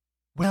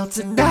Well,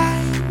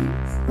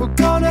 tonight we're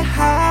gonna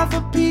have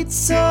a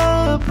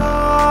pizza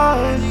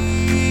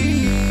party.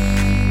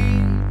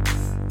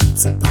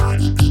 Pizza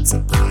party,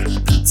 pizza party,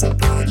 pizza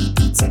party,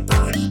 pizza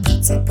party,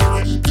 pizza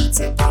party,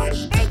 pizza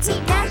party. Mary Kate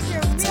and Ashley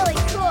are really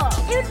cool.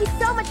 It would be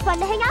so much fun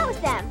to hang out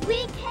with them.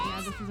 We can.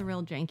 Yeah, this is a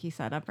real janky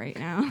setup right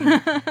now.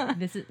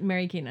 This is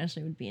Mary Kate and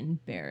Ashley would be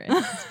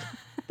embarrassed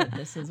that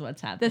this is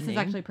what's happening. This is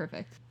actually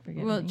perfect.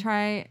 Forgive We'll me.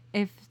 try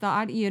if the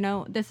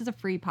audio, this is a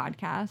free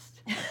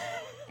podcast.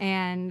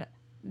 And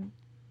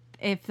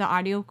if the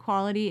audio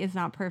quality is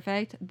not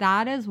perfect,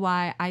 that is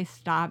why I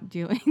stopped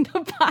doing the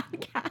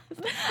podcast.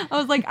 I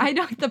was like, I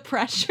know the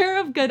pressure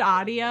of good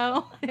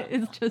audio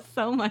is just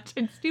so much.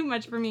 It's too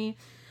much for me.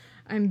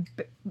 I'm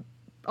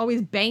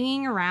always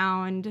banging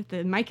around.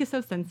 The mic is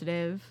so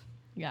sensitive.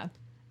 Yeah,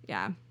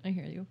 Yeah. I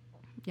hear you.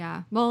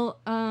 Yeah. Well,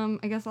 I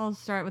guess I'll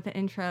start with the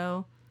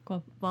intro.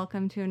 Cool.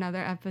 Welcome to another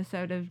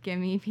episode of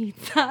Gimme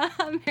Pizza,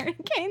 a Mary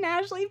Kate and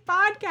Ashley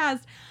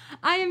podcast.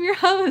 I am your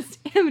host,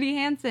 Amity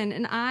Hansen,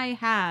 and I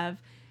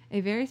have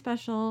a very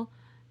special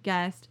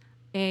guest,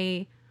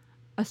 a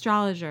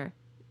astrologer,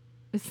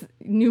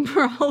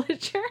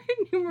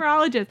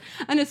 numerologist,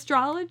 an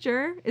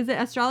astrologer. Is it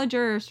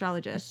astrologer or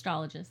astrologist?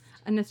 Astrologist.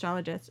 An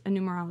astrologist, a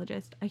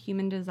numerologist, a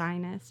human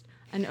designist,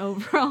 an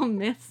overall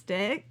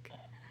mystic,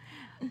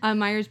 a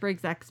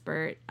Myers-Briggs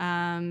expert,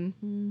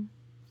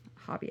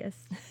 hobbyist.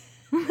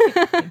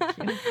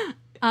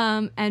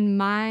 And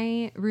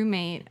my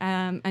roommate,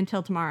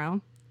 until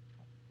tomorrow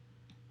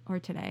or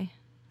today,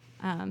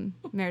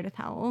 Meredith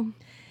Howell.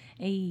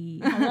 Hey,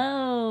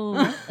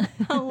 hello.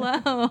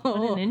 Hello.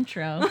 What an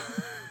intro.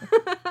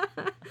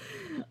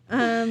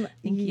 Thank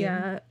you.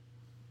 Yeah.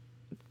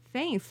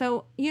 Thanks.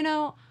 So,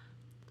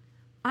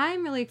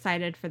 I'm really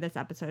excited for this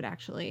episode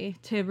actually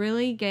to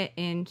really get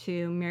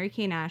into Mary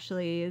Kate and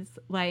Ashley's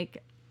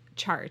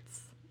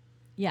charts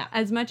Yeah.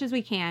 as much as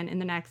we can in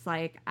the next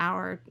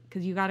hour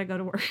because you got to go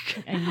to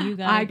work. And you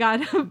got. I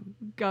gotta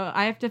go.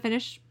 I have to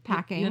finish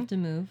packing. You have to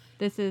move.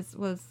 This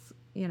was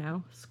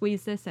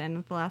squeeze this in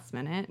at the last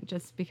minute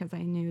just because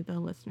I knew the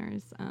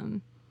listeners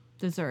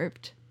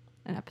deserved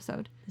an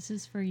episode. This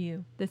is for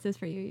you. This is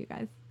for you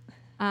guys.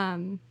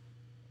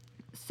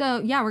 So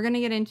yeah, we're gonna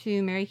get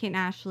into Mary Kate and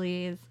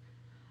Ashley's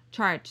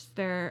charts,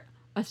 their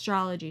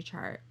astrology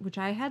chart, which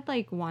I had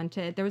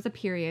wanted. There was a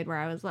period where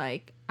I was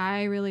like,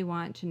 I really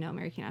want to know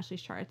Mary Kate and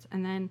Ashley's charts,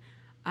 and then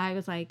I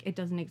was like, it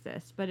doesn't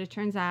exist. But it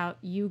turns out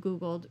you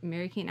Googled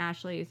Mary Kate and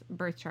Ashley's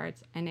birth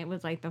charts, and it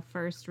was the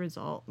first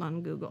result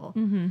on Google.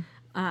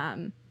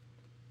 Mm-hmm.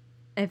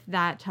 If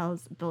that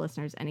tells the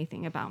listeners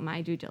anything about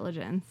my due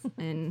diligence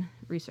in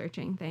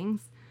researching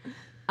things.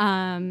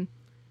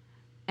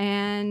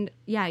 And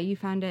yeah, you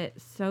found it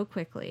so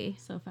quickly.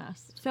 So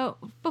fast. So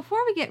before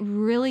we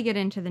really get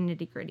into the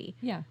nitty gritty,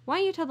 Yeah. why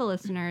don't you tell the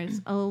listeners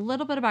a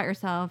little bit about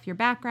yourself, your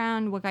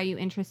background, what got you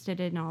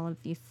interested in all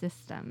of these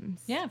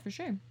systems? Yeah, for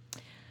sure.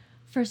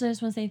 First, I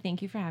just want to say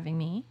thank you for having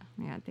me.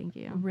 Yeah, thank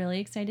you. I'm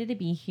really excited to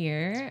be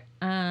here.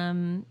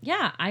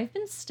 Yeah, I've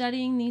been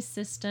studying these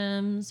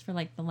systems for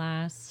the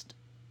last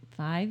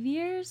 5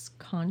 years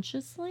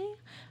consciously,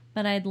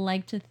 but I'd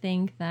like to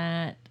think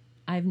that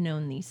I've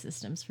known these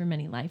systems for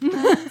many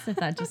lifetimes, if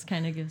that just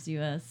kind of gives you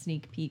a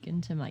sneak peek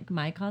into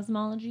my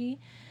cosmology.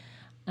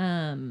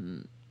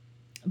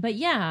 But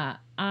yeah,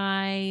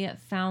 I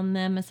found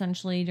them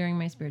essentially during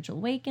my spiritual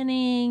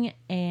awakening.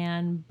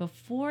 And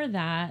before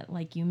that,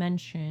 like you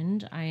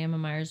mentioned, I am a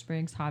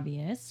Myers-Briggs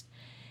hobbyist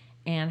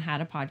and had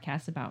a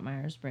podcast about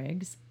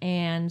Myers-Briggs.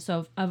 And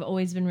so I've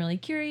always been really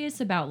curious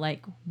about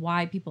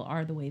why people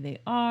are the way they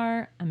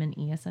are. I'm an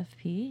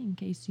ESFP, in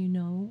case you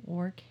know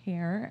or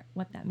care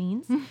what that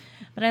means.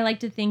 But I like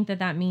to think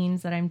that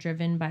means that I'm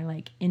driven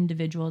by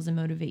individuals and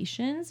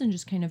motivations and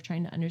just kind of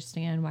trying to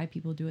understand why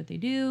people do what they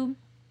do.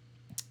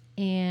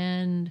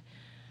 And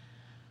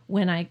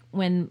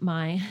when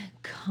my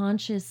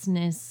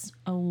consciousness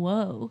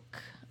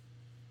awoke,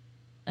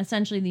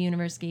 essentially the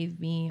universe gave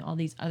me all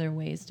these other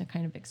ways to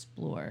kind of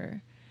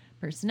explore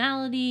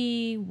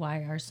personality,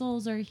 why our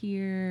souls are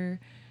here.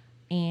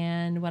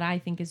 And what I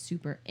think is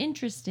super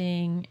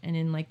interesting, and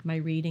in my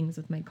readings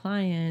with my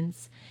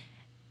clients,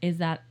 is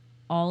that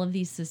all of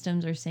these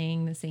systems are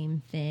saying the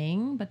same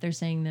thing, but they're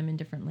saying them in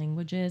different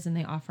languages, and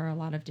they offer a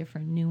lot of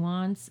different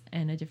nuance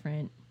and a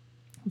different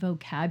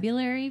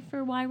vocabulary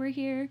for why we're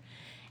here.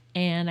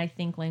 And I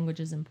think language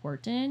is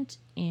important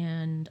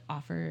and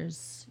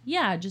offers,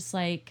 just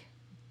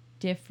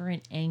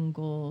different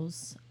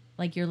angles,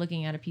 you're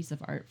looking at a piece of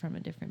art from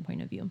a different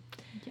point of view.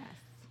 Yes.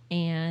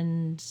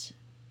 And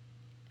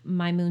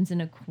my moon's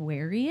in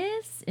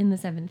Aquarius in the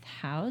 7th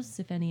house,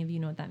 if any of you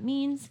know what that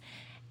means.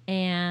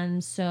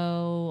 And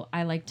so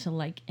I like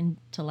to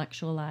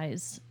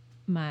intellectualize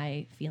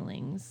my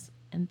feelings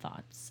and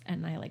thoughts,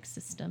 and I like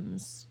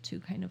systems to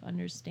kind of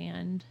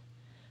understand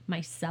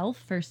myself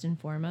first and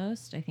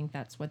foremost. I think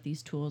that's what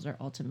these tools are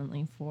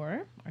ultimately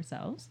for,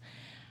 ourselves.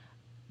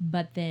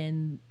 But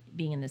then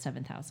being in the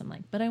 7th house, I'm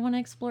like, but I want to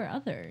explore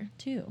other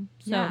too.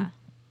 So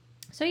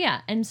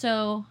yeah. And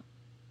so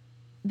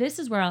this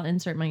is where I'll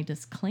insert my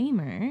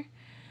disclaimer.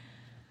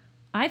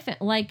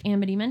 like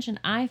Amity mentioned,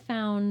 I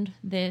found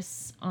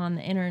this on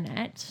the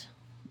internet.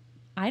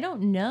 I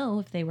don't know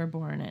if they were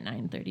born at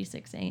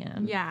 9:36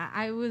 a.m. Yeah,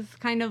 I was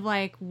kind of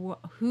like,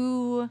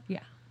 who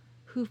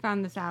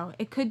found this out?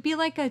 It could be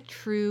like a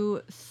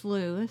true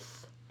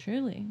sleuth,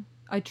 Truly.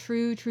 a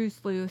true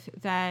sleuth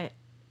that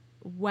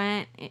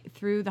went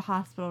through the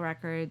hospital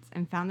records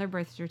and found their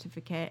birth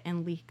certificate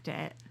and leaked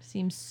it.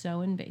 Seems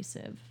so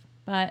invasive.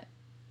 But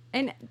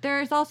And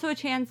there's also a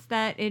chance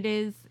that it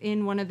is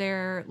in one of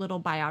their little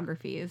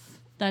biographies.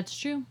 that's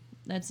true.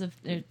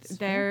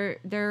 They're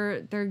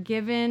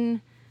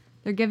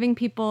giving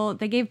people,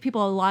 they gave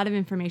people a lot of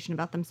information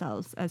about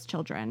themselves as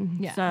children.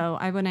 Yeah. So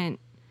I wouldn't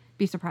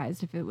be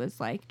surprised if it was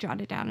like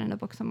jotted down in a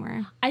book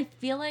somewhere. I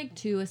feel like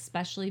too,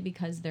 especially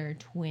because they're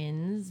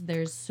twins,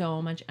 there's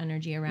so much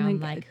energy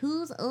around like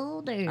who's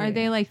older? Are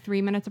they like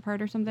 3 minutes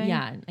apart or something?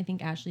 Yeah, I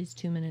think Ashley's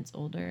 2 minutes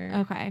older.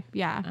 Okay.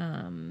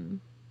 Yeah.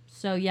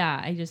 So yeah,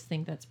 I just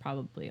think that's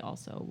probably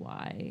also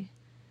why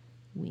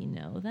we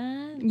know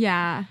that.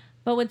 Yeah.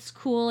 But what's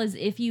cool is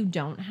if you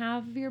don't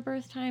have your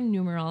birth time,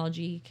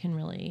 numerology can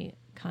really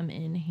come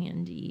in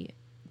handy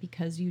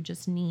because you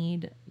just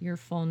need your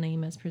full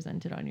name as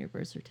presented on your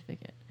birth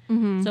certificate.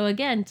 Mm-hmm. So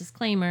again,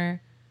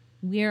 disclaimer,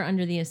 we're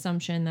under the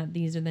assumption that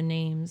these are the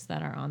names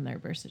that are on their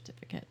birth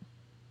certificate.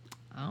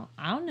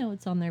 I don't know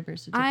what's on their birth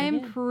certificate.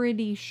 I'm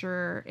pretty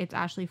sure it's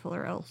Ashley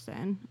Fuller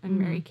Olsen and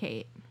Mary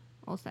Kate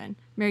Olsen.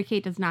 Mary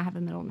Kate does not have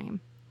a middle name.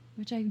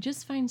 Which I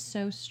just find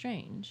so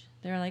strange.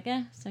 They're like,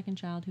 second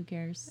child, who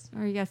cares?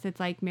 Or I guess it's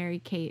like Mary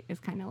Kate is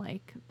kind of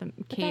like the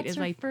But Kate that's is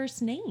her like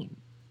first name.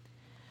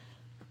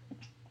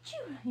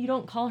 You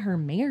don't call her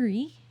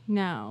Mary.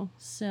 no.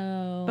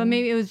 So But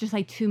maybe it was just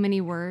like too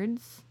many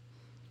words,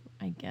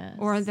 I guess.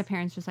 or the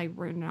parents just like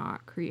were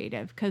not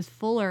creative because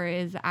Fuller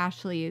is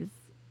Ashley's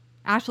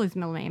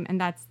middle name, and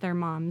that's their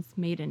mom's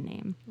maiden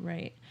name.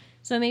 Right.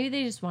 So maybe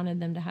they just wanted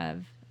them to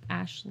have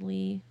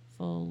Ashley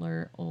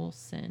Fuller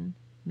Olsen,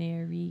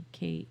 Mary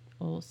Kate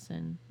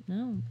Olsen.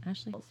 No,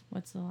 Ashley.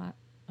 What's the lot?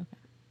 Okay.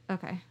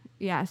 Okay.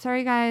 Yeah.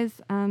 Sorry,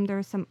 guys. There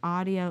were some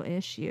audio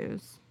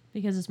issues.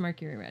 Because it's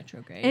Mercury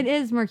retrograde. It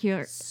is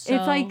Mercury. So-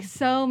 It's like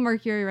so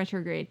Mercury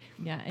retrograde.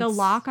 Yeah. The it's-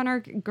 lock on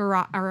our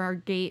our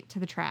gate to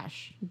the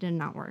trash did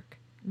not work.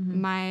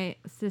 Mm-hmm. My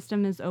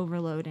system is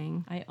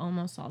overloading. I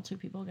almost saw 2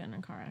 people get in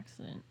a car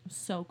accident.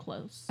 So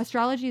close.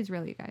 Astrology is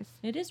real, you guys.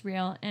 It is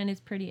real, and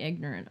it's pretty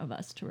ignorant of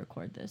us to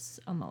record this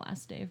on the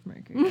last day of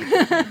Mercury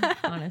retrograde.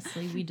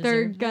 Honestly, we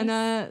deserve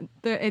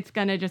It's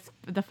gonna just,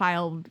 the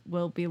file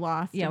will be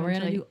lost. Yeah, we're gonna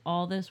eventually. do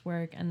all this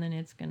work, and then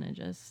it's gonna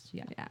just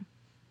Yeah.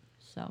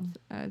 So,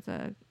 It's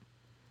a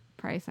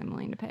price I'm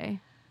willing to pay.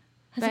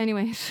 But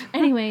anyways.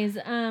 anyways,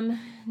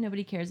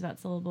 nobody cares about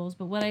syllables,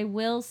 but what I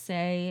will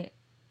say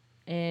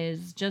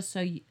is just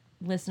so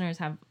listeners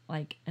have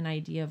like an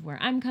idea of where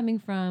I'm coming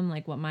from,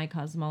 like what my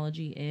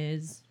cosmology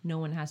is. No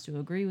one has to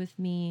agree with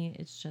me.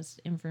 It's just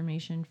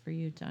information for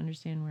you to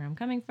understand where I'm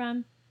coming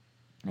from.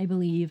 I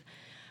believe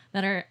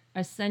that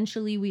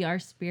essentially we are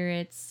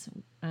spirits.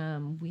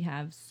 We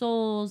have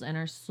souls, and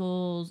our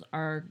souls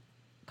are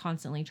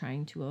constantly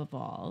trying to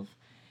evolve,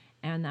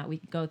 and that we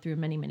go through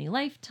many, many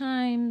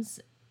lifetimes,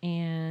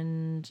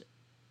 and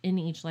in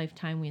each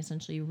lifetime we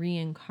essentially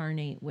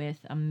reincarnate with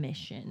a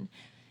mission.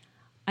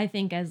 I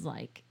think as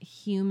like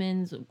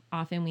humans,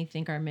 often we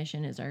think our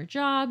mission is our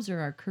jobs or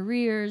our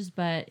careers,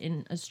 but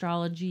in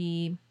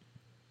astrology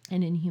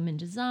and in human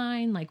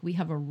design, like we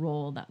have a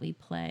role that we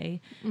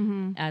play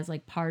as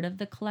like part of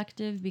the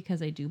collective,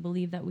 because I do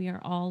believe that we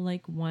are all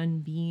like one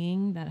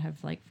being that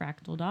have like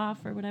fractaled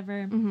off or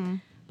whatever.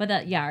 But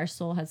that, yeah, our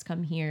soul has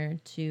come here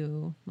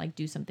to like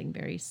do something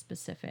very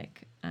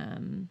specific.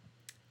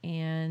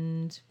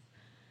 And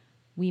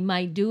we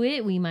might do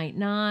it, we might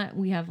not.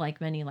 We have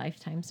like many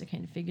lifetimes to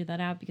kind of figure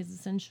that out, because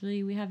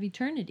essentially we have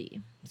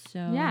eternity.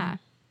 So Yeah.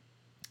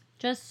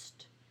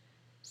 just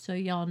so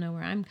y'all know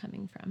where I'm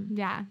coming from.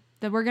 Yeah.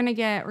 That we're gonna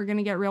get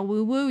real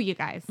woo woo, you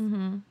guys.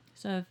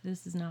 So if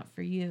this is not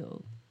for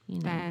you, you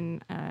know,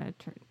 Then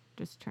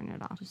just turn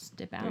it off. just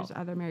dip out. There's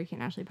other Mary Kate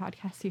and Ashley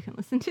podcasts you can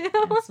listen to.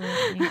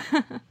 Absolutely.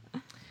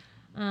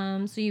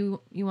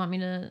 So you want me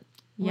to?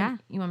 Yeah.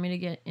 You want me to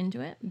get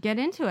into it? Get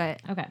into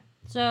it. Okay.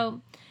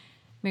 So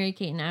Mary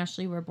Kate and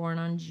Ashley were born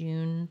on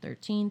June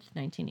 13th,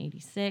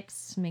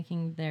 1986,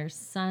 making their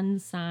sun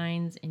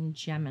signs in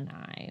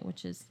Gemini,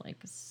 which is like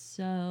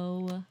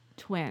so.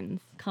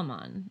 Twins. Come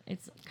on,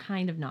 it's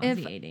kind of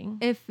nauseating.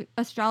 If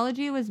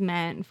astrology was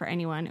meant for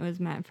anyone, it was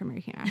meant for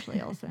Mary Kate and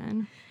Ashley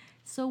Olsen.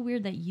 So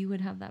weird that you would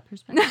have that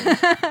perspective.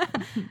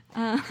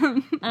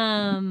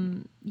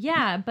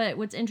 Yeah, but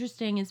what's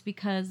interesting is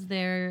because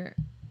they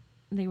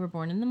were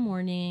born in the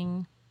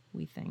morning,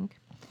 we think.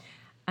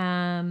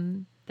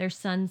 Their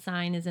sun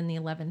sign is in the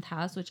 11th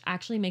house, which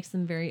actually makes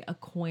them very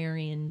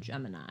Aquarian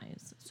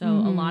Geminis. So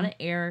a lot of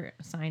air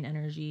sign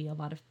energy, a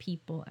lot of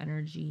people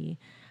energy.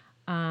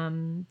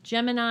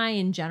 Gemini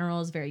in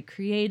general is very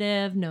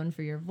creative, known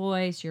for your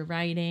voice, your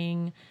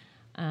writing.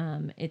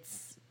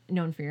 It's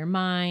known for your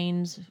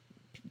mind.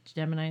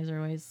 Geminis are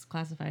always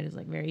classified as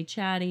like very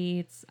chatty.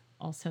 It's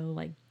also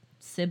like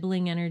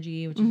sibling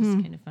energy, which is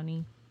kind of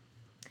funny.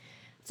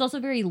 It's also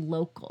very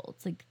local.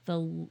 It's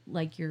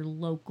like your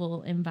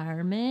local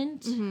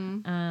environment.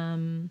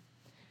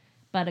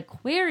 But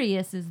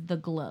Aquarius is the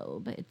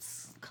globe.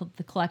 It's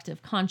the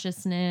collective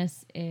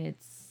consciousness.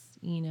 It's,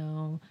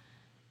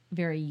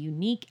 very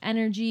unique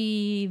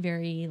energy,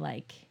 very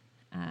like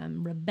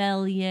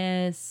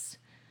rebellious.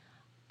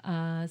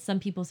 Some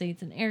people say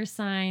it's an air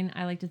sign.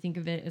 I like to think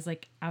of it as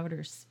like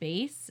outer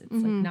space. It's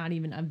like not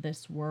even of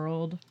this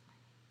world.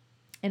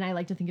 And I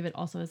like to think of it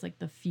also as like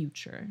the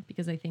future,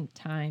 because I think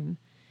time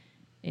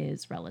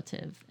is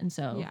relative. And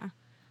so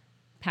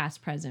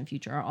past, present,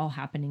 future are all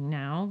happening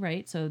now,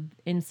 right? So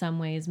in some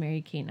ways,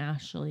 Mary-Kate and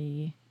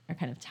Ashley are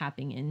kind of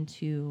tapping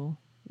into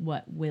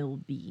what will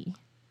be.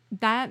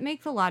 That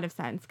makes a lot of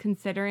sense,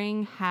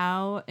 considering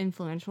how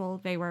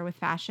influential they were with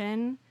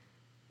fashion,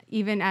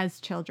 even as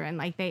children.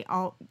 Like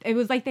it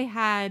was like they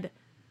had,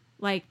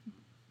 like,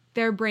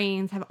 their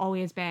brains have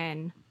always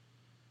been,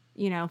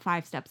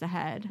 5 steps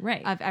ahead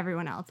of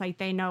everyone else. Like,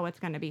 they know what's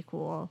going to be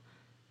cool.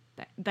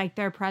 Like,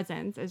 their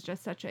presence is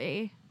just such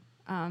a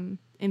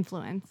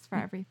influence for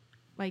every,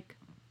 like,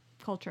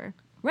 culture.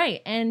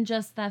 Right. And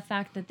just the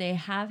fact that they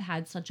have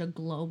had such a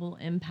global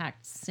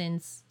impact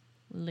since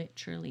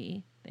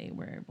literally they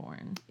were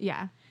born.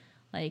 Yeah.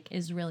 Like,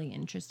 is really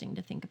interesting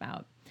to think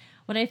about.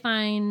 What I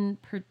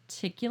find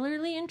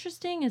particularly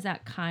interesting is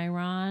that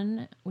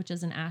Chiron, which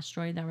is an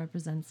asteroid that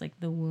represents like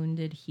the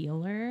wounded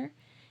healer,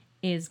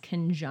 is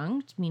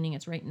conjunct, meaning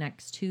it's right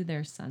next to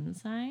their sun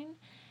sign,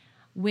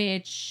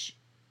 which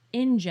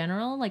in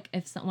general, like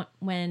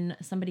when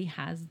somebody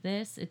has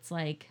this, it's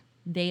like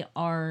they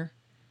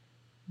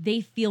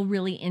feel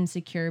really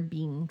insecure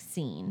being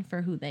seen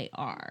for who they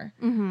are.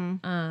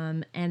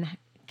 And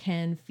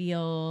can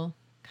feel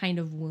kind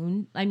of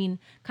I mean,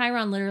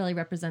 Chiron literally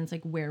represents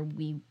like where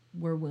we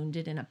were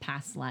wounded in a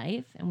past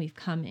life, and we've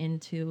come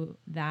into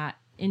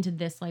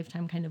this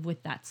lifetime kind of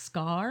with that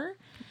scar.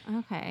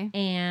 Okay.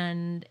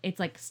 And it's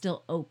like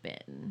still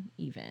open,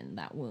 even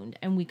that wound.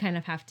 And we kind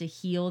of have to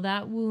heal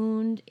that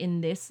wound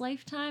in this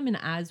lifetime. And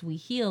as we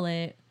heal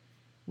it,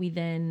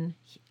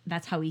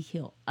 that's how we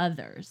heal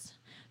others.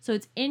 So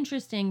it's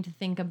interesting to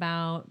think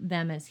about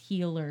them as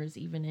healers,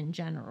 even in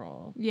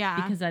general. Yeah.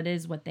 Because that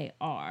is what they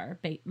are.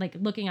 Like,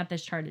 looking at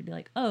this chart, it'd be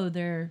like, oh,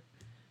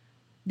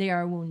 they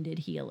are wounded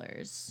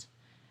healers.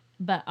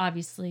 But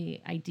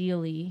obviously,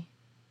 ideally,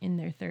 in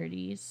their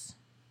 30s,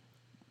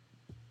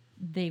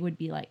 they would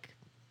be like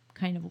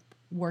kind of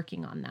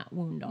working on that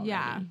wound already.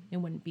 Yeah. It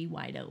wouldn't be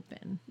wide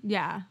open.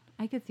 Yeah,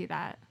 I could see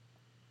that.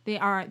 They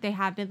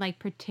have been like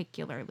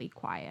particularly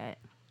quiet.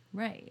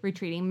 Right.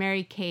 Retreating.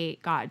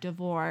 Mary-Kate got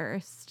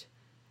divorced,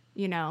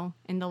 in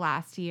the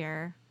last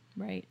year.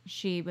 Right.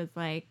 She was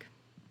like,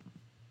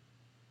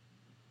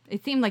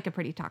 it seemed like a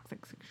pretty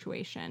toxic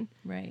situation.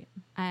 Right.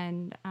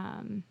 And,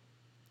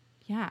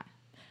 yeah.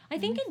 I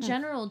think in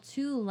general,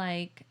 too,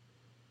 like,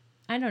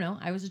 I don't know.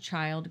 I was a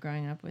child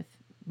growing up with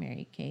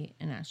Mary-Kate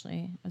and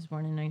Ashley. I was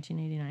born in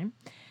 1989.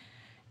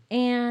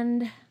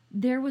 And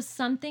there was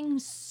something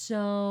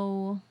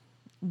so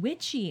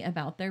witchy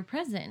about their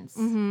presence.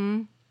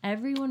 Mm-hmm.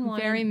 Everyone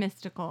wanted... Very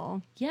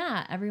mystical.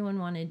 Yeah, everyone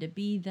wanted to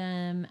be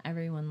them.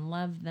 Everyone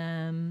loved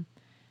them.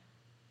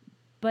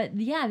 But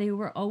yeah, they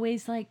were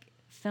always like,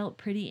 felt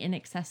pretty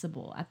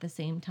inaccessible at the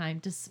same time,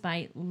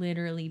 despite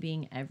literally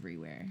being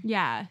everywhere.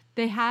 Yeah.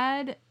 They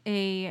had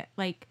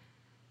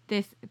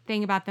this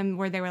thing about them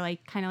where they were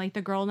like kind of like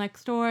the girl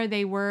next door.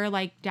 They were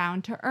like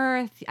down to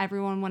earth.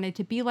 Everyone wanted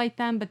to be like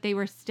them, but they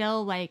were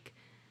still like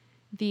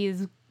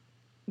these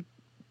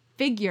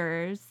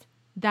figures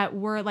that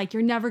were like,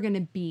 you're never going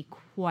to be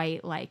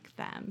quite like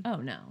them. Oh,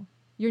 no.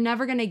 You're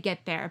never going to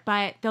get there,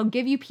 but they'll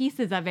give you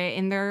pieces of it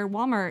in their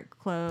Walmart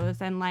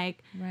clothes and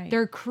like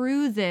their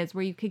cruises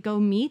where you could go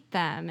meet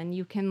them and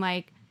you can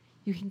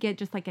get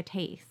just like a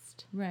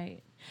taste.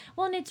 Right.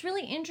 Well, and it's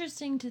really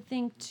interesting to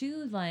think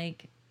too,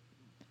 like,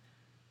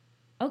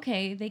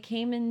 okay, they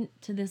came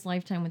into this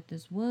lifetime with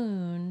this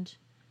wound,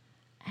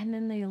 and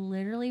then they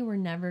literally were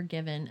never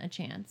given a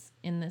chance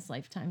in this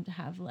lifetime to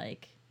have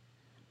like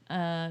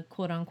a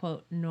quote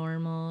unquote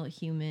normal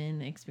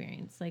human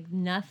experience. Like,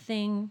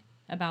 nothing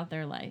about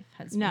their life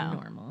has been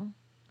normal.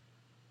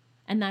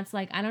 And that's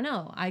like, I don't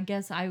know. I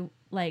guess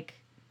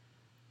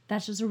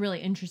that's just a really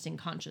interesting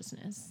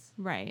consciousness.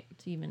 Right.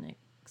 To even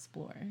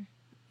explore.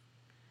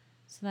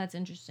 So that's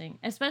interesting.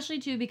 Especially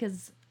too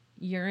because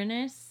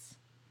Uranus,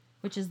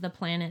 which is the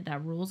planet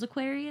that rules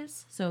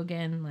Aquarius. So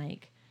again,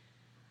 like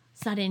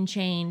sudden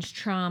change,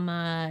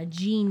 trauma,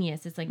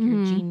 genius. It's like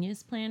your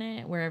genius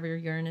planet. Wherever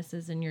Uranus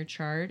is in your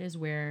chart is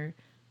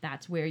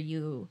that's where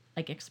you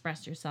like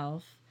express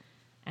yourself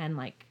and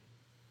like,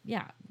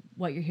 yeah,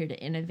 what you're here to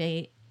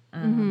innovate.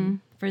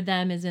 For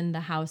them is in the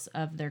house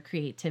of their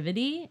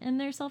creativity and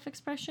their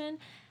self-expression,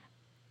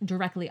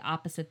 directly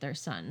opposite their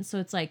sun. So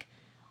it's like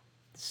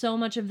so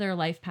much of their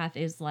life path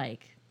is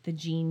like the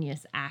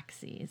genius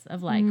axes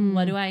of like,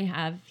 what do I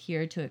have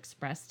here to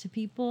express to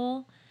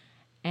people?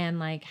 And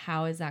like,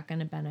 how is that going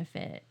to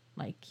benefit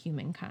like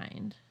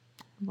humankind?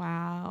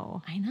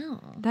 Wow. I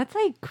know. That's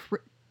like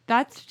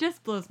That's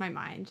just blows my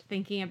mind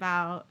thinking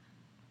about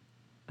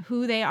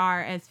who they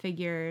are as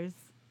figures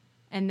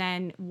and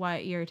then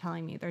what you're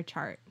telling me their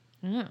chart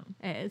I know.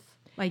 is.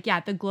 Like, yeah,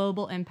 the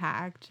global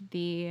impact,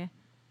 yeah.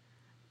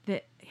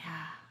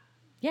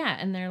 Yeah,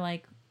 and they're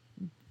like,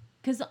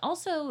 because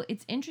also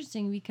it's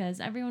interesting because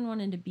everyone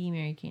wanted to be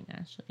Mary-Kate and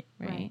Ashley,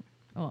 right?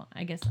 Well,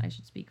 I guess I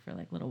should speak for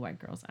like little white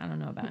girls. I don't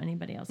know about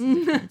anybody else's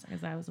experience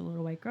because I was a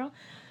little white girl,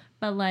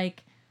 but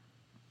like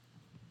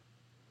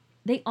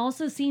they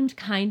also seemed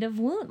kind of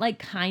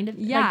like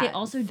they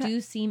also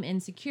do seem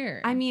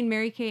insecure. I mean,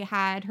 Mary-Kate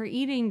had her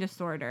eating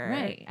disorder,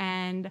 Right.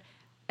 and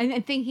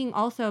thinking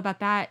also about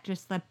that,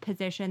 just the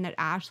position that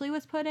Ashley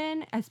was put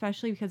in,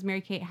 especially because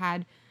Mary-Kate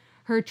had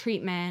her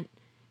treatment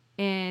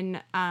in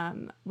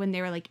when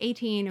they were like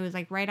 18. It was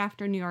like right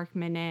after New York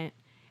Minute,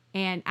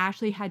 and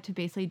Ashley had to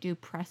basically do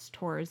press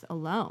tours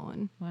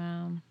alone.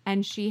 Wow.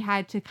 And she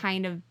had to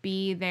kind of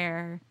be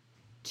there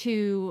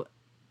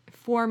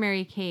for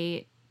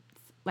Mary-Kate's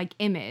like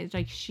image.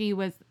 Like, she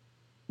was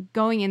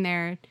going in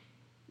there,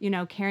 you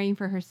know, caring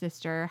for her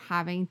sister,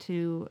 having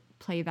to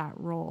play that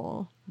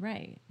role.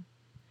 Right.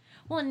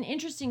 Well, and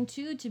interesting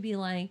too to be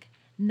like,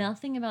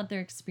 nothing about their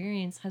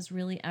experience has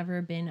really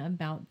ever been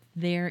about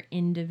their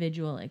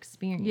individual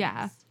experience.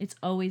 Yeah. It's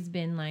always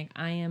been like,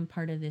 I am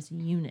part of this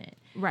unit.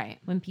 Right.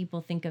 When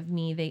people think of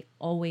me, they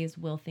always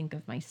will think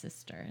of my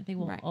sister. They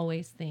will Right.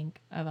 always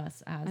think of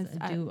us as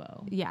a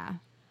duo. Yeah.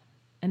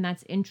 And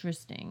that's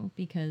interesting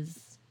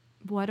because...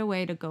 What a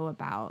way to go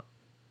about,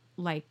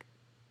 like,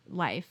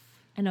 life.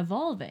 And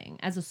evolving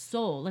as a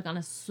soul, like on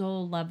a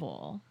soul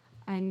level.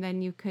 And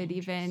then you could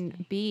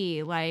even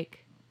be,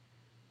 like,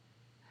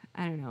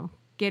 I don't know,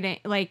 getting,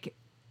 like,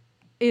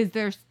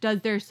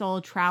 does their soul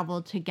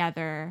travel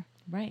together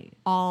Right.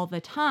 all the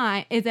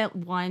time? Is it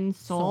one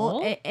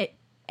soul? Soul? It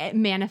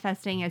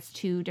manifesting as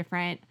two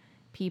different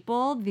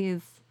people? The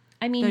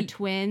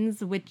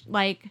twins, which,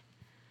 like...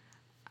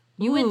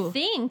 You Ooh, would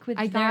think with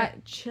I their...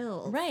 got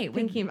chills. Right.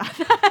 Thinking about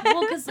that.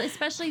 Well, because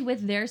especially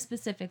with their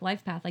specific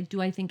life path, like,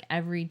 do I think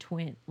every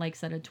twin, like,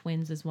 set of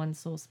twins is one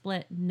soul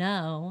split?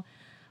 No.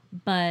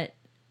 But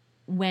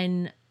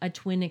when a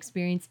twin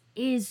experience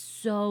is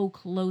so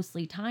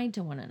closely tied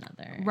to one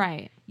another,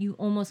 Right. you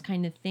almost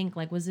kind of think,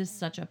 like, was this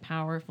such a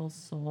powerful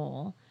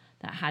soul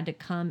that had to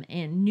come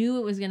in, knew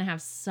it was going to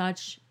have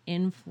such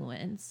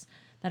influence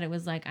that it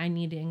was like, I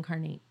need to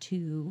incarnate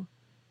two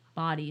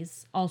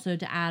bodies also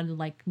to add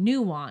like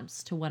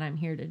nuance to what I'm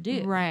here to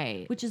do.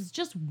 Right. Which is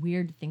just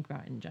weird to think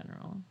about in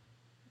general.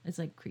 It's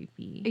like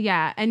creepy.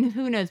 Yeah, and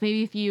who knows,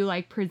 maybe if you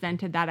like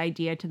presented that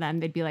idea to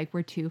them, they'd be like,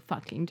 we're too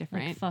fucking Like,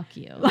 different. fuck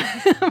you.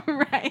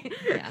 Right.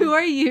 Yeah. Who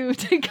are you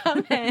to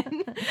come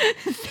in,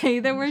 say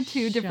that we're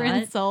two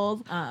different Shut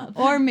souls? up.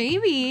 Or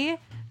maybe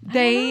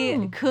they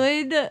know.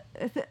 could...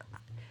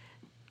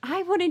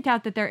 I wouldn't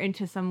doubt that they're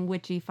into some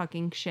witchy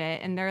fucking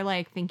shit and they're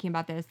like thinking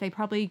about this. They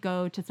probably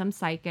go to some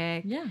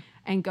psychic Yeah.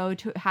 and go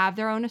to have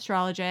their own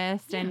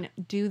astrologist and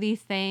do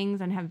these things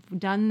and have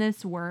done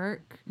this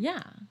work.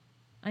 Yeah.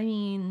 I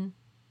mean,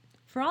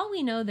 for all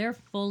we know, they're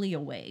fully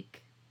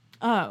awake,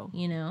 Oh,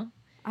 you know?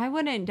 I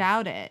wouldn't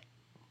doubt it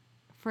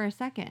for a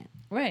second.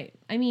 Right.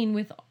 I mean,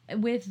 with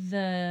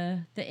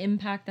the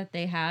impact that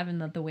they have and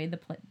the way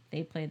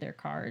they play their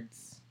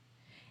cards,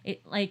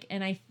 it like,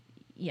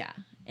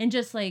 and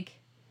just like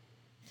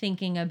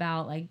thinking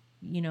about like,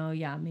 you know,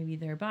 maybe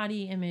their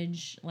body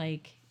image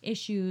like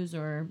issues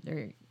or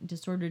their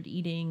disordered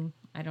eating.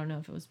 I don't know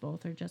if it was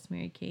both or just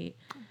Mary-Kate.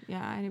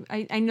 Yeah,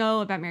 I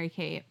know about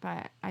Mary-Kate,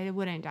 but I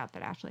wouldn't doubt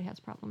that Ashley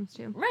has problems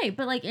too. Right,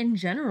 but like in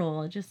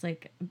general, just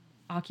like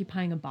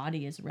occupying a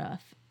body is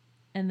rough,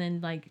 and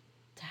then like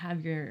to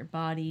have your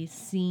body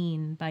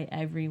seen by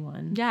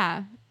everyone.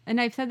 Yeah,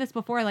 and I've said this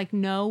before. Like,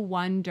 no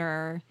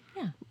wonder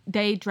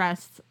they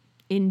dress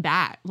in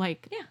bat.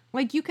 Like,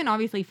 like you can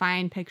obviously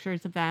find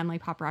pictures of them,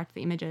 like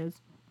paparazzi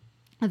images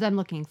of them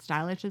looking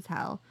stylish as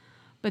hell,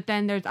 but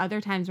then there's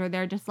other times where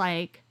they're just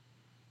like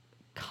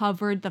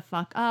covered the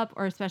fuck up,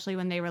 or especially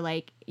when they were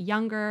like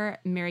younger,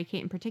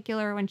 Mary-Kate in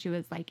particular, when she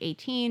was like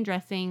 18,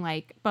 dressing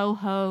like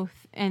boho,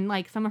 and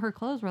like some of her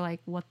clothes were like,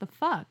 what the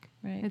fuck?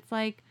 Right. It's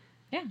like,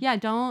 Yeah.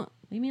 don't.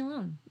 Leave me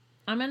alone.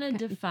 I'm gonna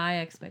defy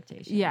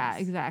expectations. Yeah,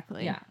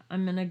 exactly. Yeah,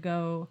 I'm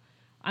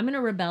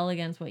gonna rebel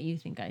against what you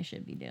think I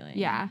should be doing.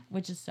 Yeah.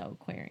 Which is so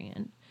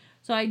Aquarian.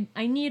 So I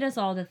need us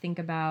all to think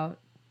about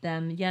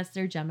them. Yes,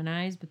 they're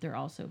Geminis, but they're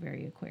also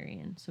very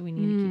Aquarian. So we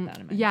need to keep that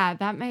in mind. Yeah,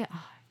 that may.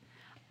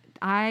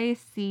 I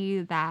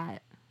see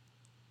that.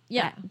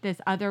 Yeah. This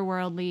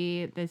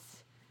otherworldly, the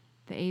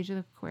age of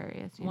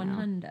Aquarius. You know?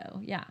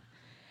 Hundo. Yeah.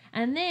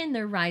 And then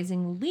they're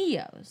rising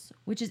Leos,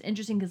 which is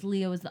interesting because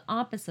Leo is the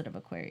opposite of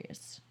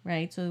Aquarius,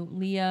 right? So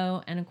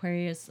Leo and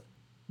Aquarius,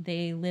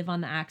 they live on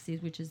the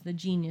axes, which is the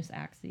genius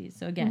axes.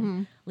 So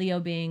again, Leo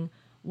being,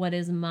 what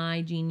is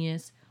my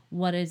genius?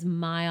 What is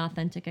my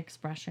authentic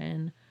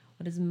expression?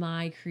 What is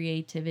my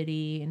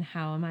creativity? And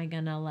how am I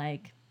gonna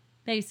like,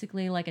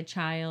 basically like a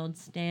child,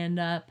 stand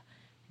up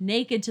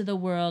naked to the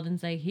world and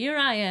say, here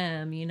I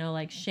am, you know,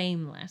 like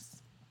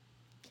shameless.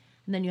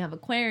 And then you have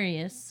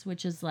Aquarius,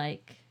 which is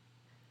like,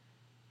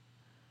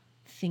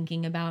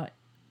 thinking about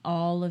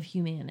all of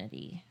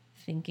humanity,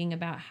 thinking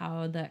about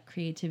how that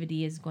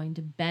creativity is going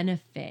to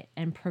benefit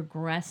and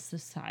progress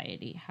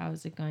society. How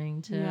is it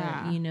going to,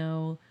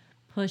 Yeah.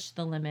 push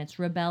the limits,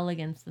 rebel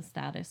against the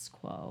status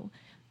quo?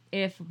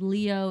 If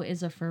Leo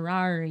is a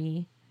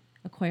Ferrari,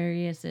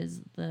 Aquarius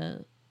is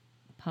the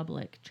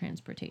public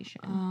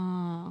transportation.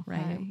 Oh, okay.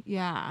 Right.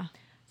 Yeah.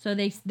 So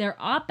they're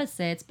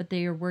opposites, but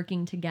they are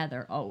working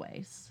together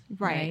always.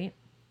 Right.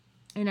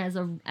 And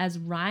as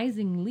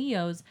rising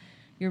Leos,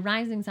 your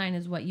rising sign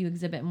is what you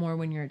exhibit more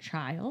when you're a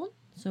child.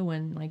 So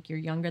when like you're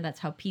younger, that's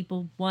how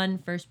people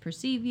first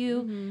perceive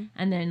you,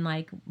 and then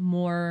like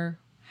more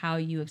how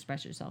you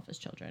express yourself as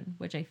children,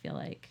 which I feel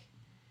like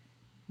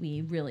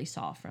we really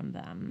saw from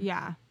them.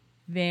 Yeah.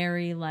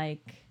 Very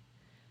like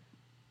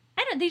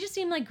they just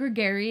seem like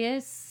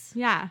gregarious,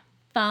 Yeah.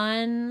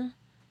 fun,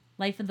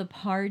 life of the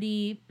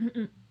party,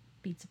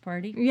 pizza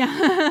party.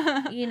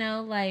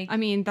 Yeah. Like I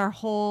mean, their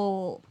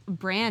whole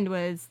brand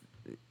was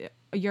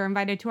you're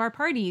invited to our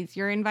parties.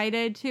 You're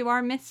invited to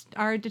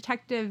our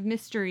detective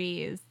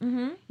mysteries.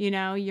 Mhm.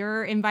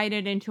 You're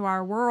invited into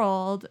our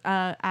world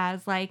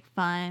as like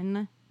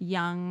fun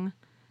young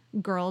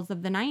girls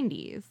of the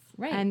 90s.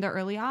 Right. And the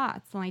early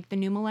aughts, like the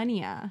new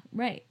millennia.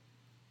 Right.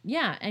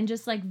 Yeah, and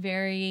just like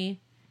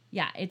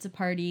it's a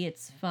party,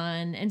 it's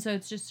fun. And so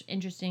it's just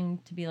interesting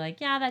to be like,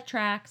 yeah, that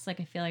tracks. Like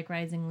I feel like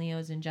rising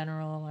Leos in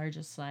general are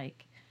just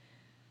like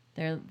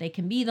they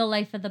can be the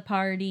life of the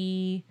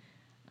party.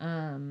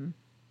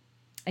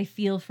 I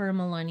feel for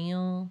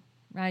millennial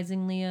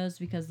rising Leos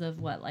because of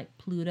like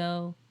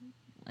Pluto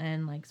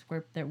and like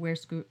Scorpio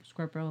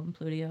and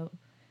Pluto.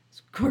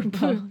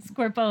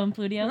 Scorpio and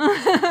Pluto.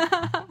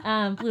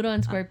 Pluto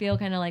and Scorpio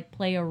kind of like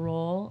play a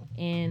role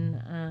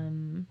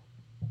in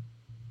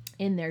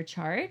their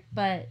chart,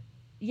 but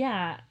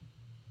yeah,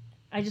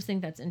 I just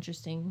think that's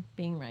interesting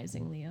being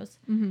rising Leos.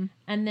 Mm-hmm.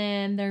 And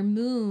then their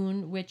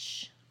moon,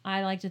 which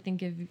I like to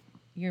think of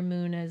your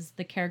moon as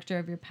the character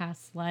of your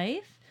past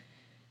life.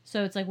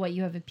 So it's like what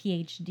you have a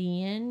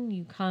PhD in.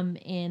 You come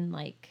in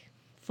like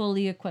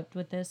fully equipped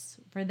with this.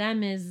 For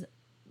them is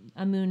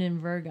a moon in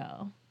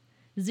Virgo.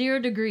 0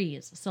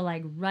 degrees. So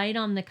like right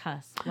on the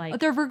cusp. Like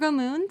They're Virgo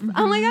moons?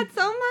 Oh my God,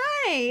 so am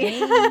Hey.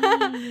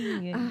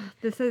 I.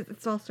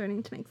 It's all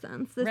starting to make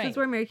sense. This Right. is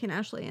where Mary Kate and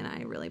Ashley and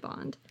I really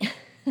bond.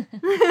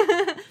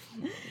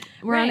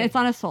 Right. It's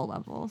on a soul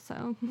level,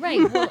 so.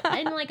 Right. Well,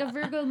 and like a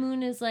Virgo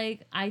moon is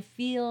like, I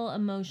feel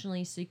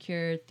emotionally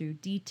secure through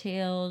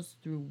details,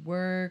 through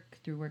work,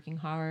 through working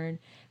hard,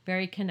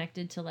 very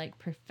connected to like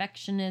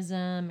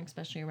perfectionism,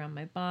 especially around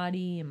my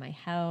body and my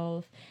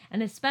health,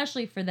 and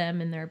especially for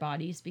them in their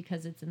bodies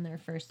because it's in their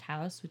first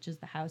house, which is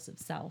the house of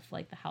self,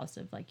 like the house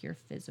of like your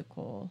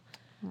physical,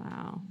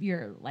 Wow.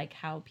 your like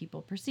how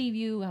people perceive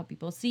you, how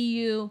people see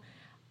you.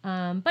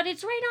 But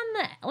it's right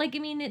on the, like, I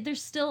mean,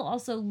 there's still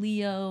also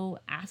Leo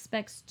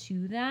aspects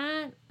to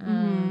that.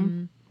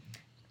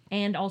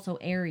 And also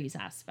Aries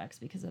aspects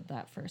because of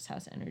that first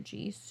house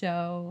energy.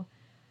 So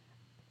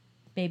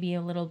maybe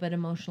a little bit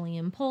emotionally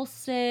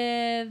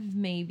impulsive,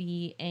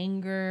 maybe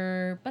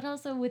anger, but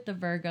also with the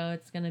Virgo,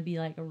 it's going to be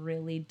like a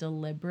really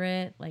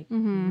deliberate, like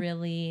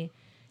really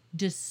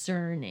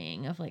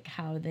discerning of like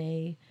how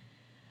they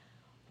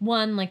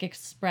like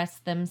express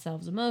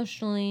themselves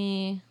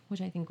emotionally,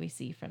 which I think we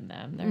see from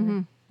them.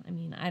 They're, I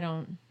mean, I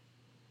don't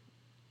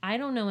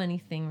know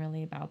anything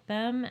really about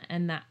them,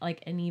 and that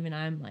like, and even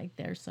I'm like,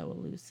 they're so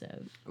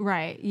elusive.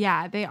 Right.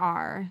 Yeah, they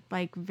are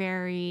like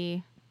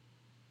very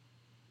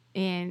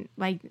in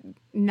like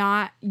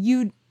not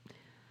you.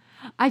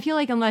 I feel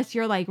like unless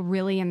you're like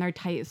really in their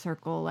tight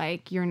circle,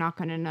 like you're not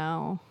going to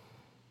know.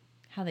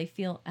 How they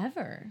feel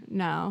ever,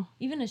 No.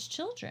 even as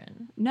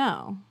children.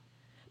 No.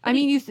 I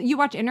mean, you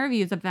watch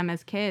interviews of them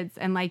as kids,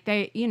 and like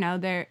they,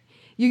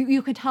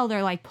 you could tell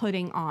they're like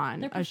putting on.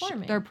 They're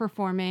performing. They're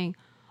performing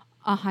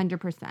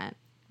 100%,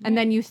 and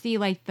then you see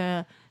like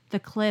the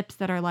clips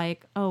that are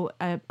like,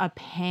 a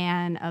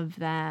pan of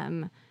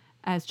them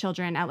as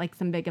children at like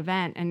some big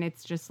event, and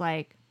it's just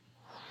like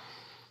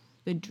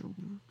the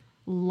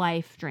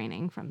life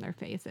draining from their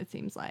face. It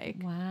seems like.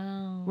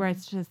 Wow. Where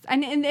it's just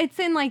and it's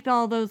in like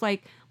all those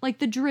like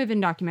the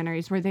Driven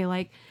documentaries where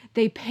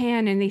they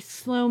pan and they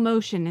slow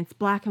motion, it's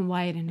black and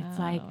white, and it's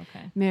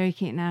okay. Mary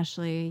Kate and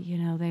Ashley,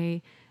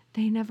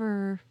 they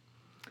never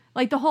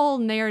like the whole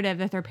narrative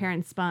that their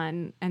parents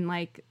spun and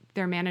like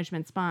their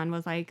management spun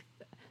was like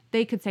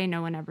they could say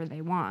no whenever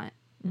they want.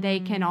 They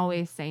can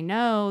always say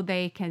no,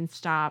 they can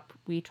stop.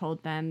 We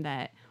told them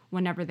that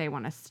whenever they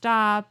want to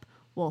stop,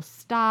 we'll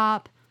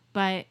stop,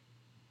 but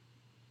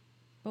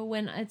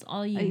when it's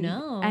all you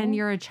know, and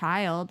you're a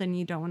child and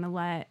you don't want to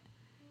let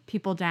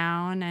people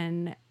down,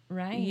 and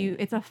right,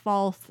 it's a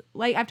false,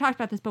 like I've talked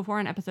about this before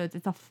in episodes,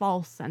 it's a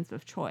false sense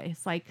of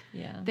choice. Like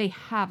they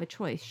have a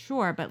choice,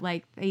 sure, but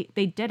like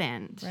they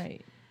didn't.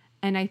 Right.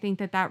 And I think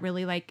that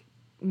really like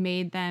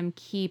made them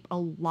keep a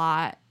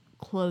lot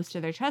close to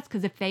their chest,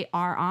 because if they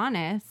are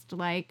honest,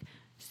 like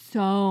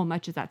so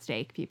much is at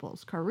stake.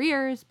 People's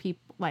careers,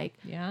 people like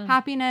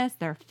happiness,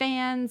 their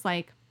fans,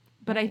 like,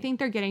 but I think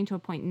they're getting to a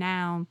point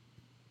now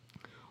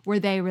where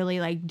they really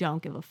like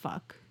don't give a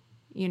fuck,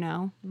 you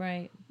know,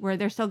 Right. where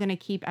they're still going to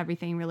keep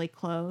everything really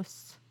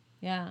close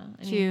Yeah.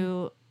 I mean,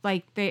 to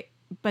like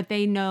but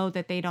they know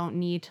that they don't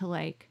need to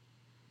like,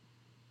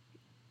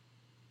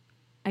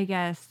 I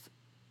guess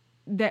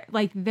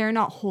they're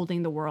not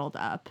holding the world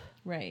up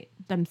right.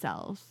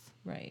 themselves.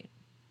 Right.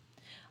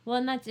 Well,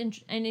 and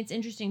and it's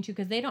interesting too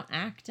because they don't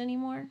act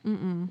anymore.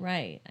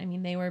 Right. I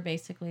mean, they were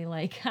basically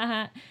like,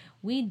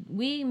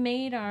 we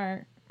made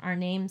our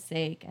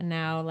namesake, and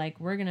now like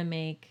we're gonna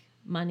make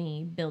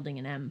money building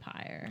an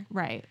empire,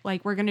 Right.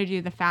 Like we're going to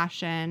do the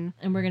fashion.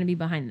 and we're gonna be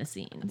behind the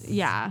scenes.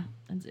 Yeah.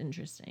 That's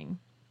interesting.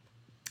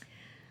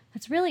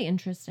 That's really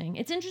interesting.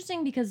 It's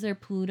interesting because their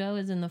Pluto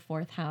is in the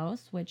 4th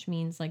house, which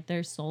means like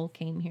their soul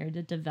came here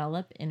to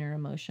develop inner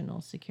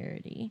emotional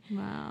security.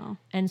 Wow.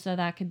 And so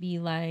that could be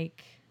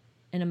like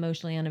an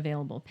emotionally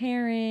unavailable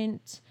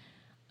parent.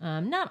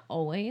 Not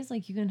always.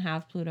 Like you can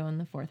have Pluto in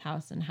the 4th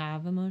house and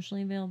have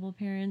emotionally available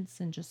parents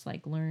and just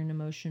like learn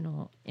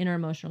inner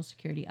emotional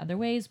security other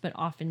ways. But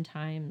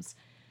oftentimes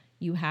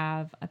you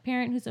have a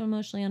parent who's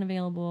emotionally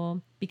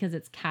unavailable because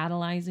it's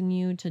catalyzing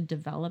you to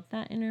develop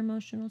that inner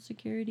emotional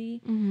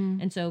security.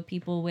 And so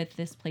people with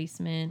this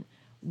placement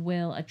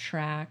will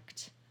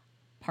attract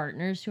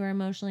partners who are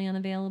emotionally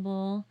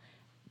unavailable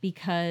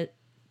because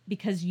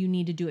you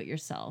need to do it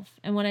yourself.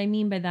 And what I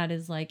mean by that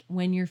is like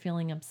when you're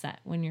feeling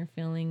upset, when you're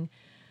feeling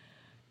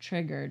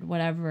triggered,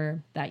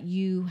 whatever, that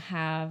you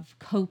have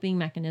coping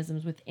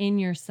mechanisms within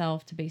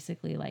yourself to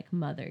basically like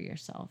mother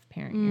yourself,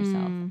 parent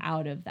yourself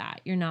out of that.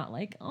 You're not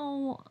like,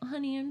 oh,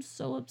 honey, I'm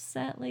so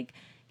upset. Like,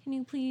 can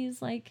you please,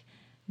 like,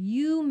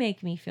 you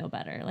make me feel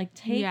better. Like,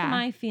 take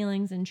my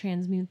feelings and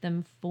transmute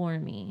them for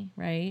me,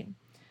 right?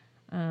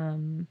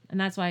 And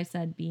that's why I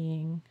said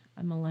being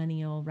a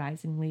millennial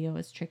rising Leo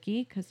is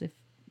tricky because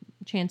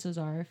chances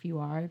are if you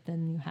are,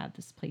 then you have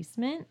this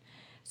placement.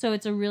 So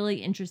it's a really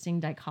interesting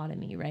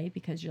dichotomy, right?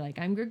 Because you're like,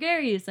 I'm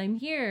gregarious, I'm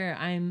here,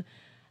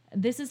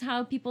 this is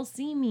how people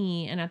see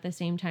me. And at the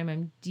same time,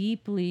 I'm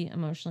deeply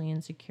emotionally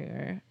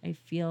insecure. I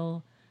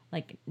feel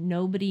like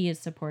nobody is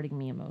supporting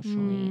me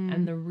emotionally.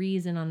 And the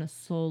reason on a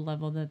soul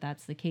level that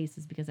that's the case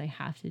is because I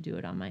have to do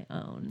it on my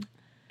own.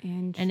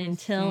 And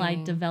until I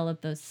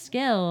develop those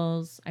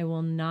skills, I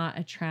will not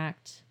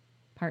attract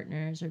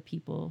partners or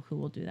people who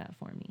will do that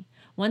for me.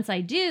 Once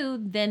I do,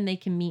 then they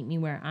can meet me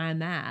where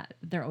I'm at.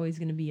 They're always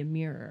going to be a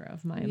mirror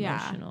of my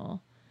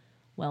emotional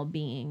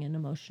well-being and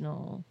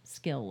emotional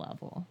skill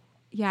level.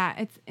 Yeah,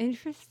 it's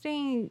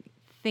interesting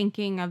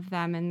thinking of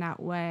them in that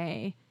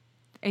way.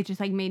 It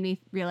just like made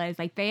me realize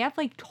like they have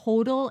like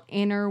total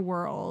inner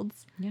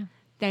worlds. Yeah.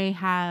 They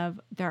have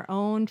their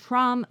own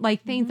trauma,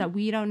 like things that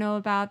we don't know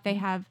about. They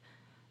have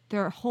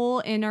their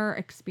whole inner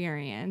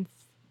experience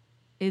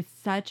is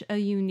such a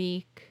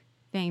unique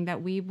thing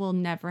that we will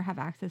never have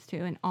access to,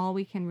 and all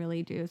we can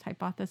really do is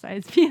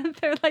hypothesize via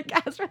their like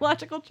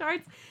astrological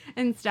charts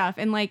and stuff,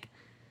 and like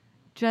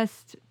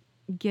just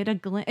get a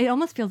glimpse. It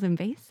almost feels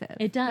invasive.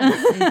 It does.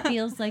 It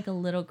feels like a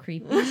little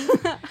creepy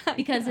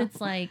because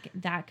it's like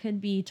that could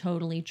be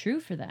totally true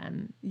for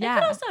them. Yeah.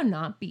 It could also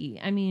not be.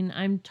 I mean,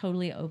 I'm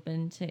totally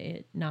open to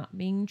it not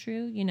being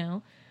true, you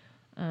know?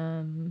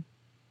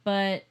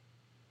 But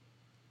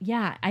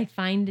yeah, I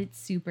find it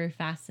super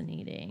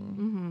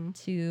fascinating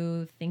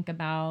to think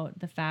about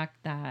the fact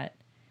that,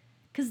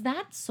 because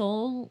that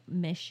soul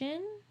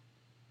mission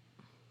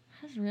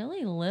has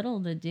really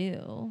little to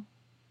do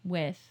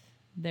with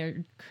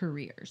their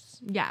careers.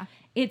 Yeah.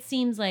 It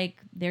seems like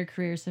their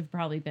careers have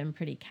probably been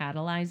pretty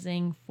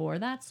catalyzing for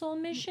that soul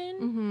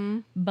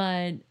mission.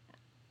 But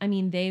I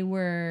mean, they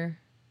were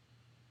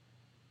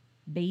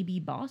baby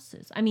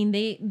bosses. I mean,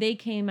 they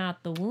came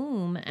out the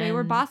womb and They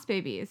were boss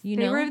babies. You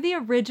they know? were the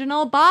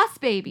original boss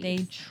babies. They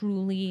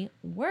truly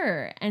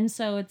were. And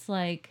so it's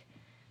like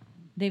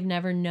they've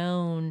never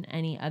known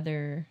any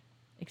other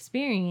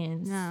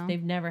experience. No.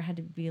 They've never had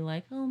to be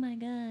like, oh my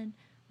God,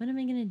 what am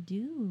I going to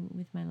do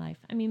with my life?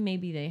 I mean,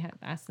 maybe they have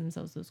asked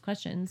themselves those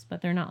questions,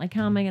 but they're not like,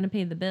 how am I going to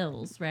pay the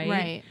bills? Right.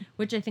 Right.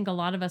 Which I think a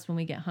lot of us, when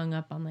we get hung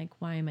up on like,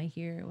 why am I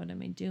here? What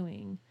am I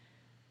doing?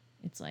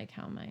 It's like,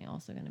 how am I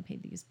also going to pay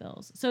these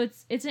bills? So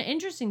it's an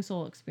interesting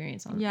soul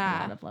experience on a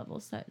lot of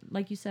levels that,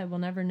 like you said, we'll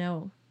never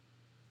know.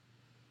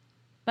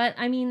 But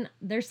I mean,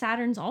 their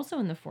Saturn's also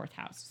in the 4th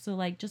house. So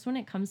like, just when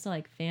it comes to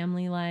like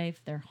family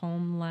life, their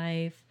home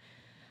life,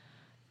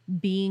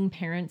 being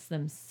parents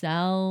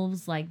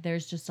themselves, like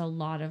there's just a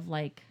lot of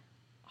like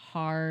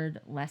hard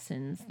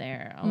lessons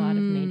there, a lot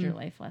of major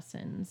life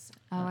lessons.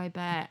 Oh, I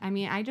bet. I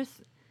mean,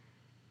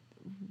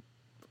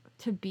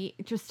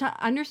 to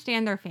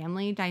understand their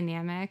family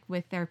dynamic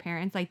with their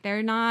parents, like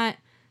you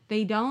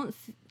don't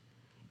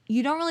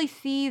really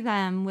see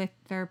them with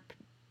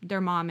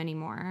their mom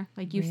anymore.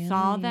 Like you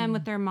saw them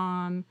with their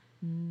mom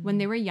when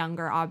they were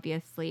younger,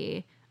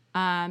 obviously.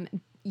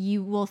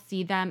 You will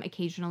see them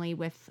occasionally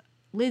with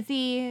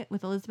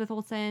Elizabeth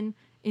Olsen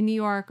in New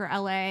York or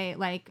LA.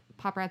 Like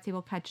paparazzi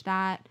will catch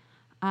that.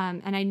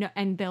 And I know,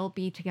 and they'll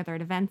be together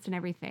at events and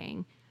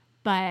everything.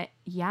 But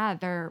yeah,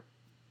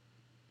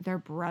 their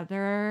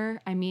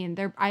brother, I mean,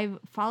 I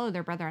follow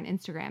their brother on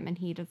Instagram, and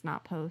he does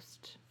not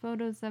post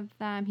photos of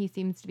them. He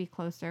seems to be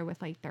closer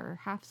with like their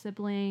half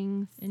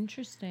siblings.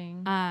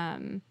 Interesting.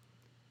 And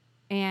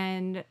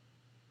and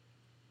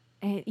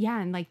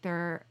like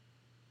their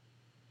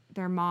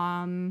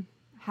mom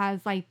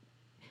has like,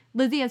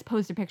 Lizzie has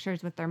posted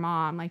pictures with their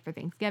mom like for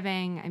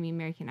Thanksgiving. I mean,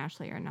 Mary Kate and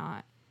Ashley are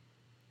not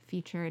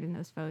featured in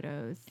those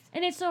photos.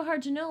 And it's so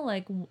hard to know,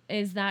 like,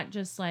 is that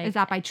just like, Is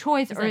that by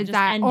choice, or that is just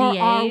that, or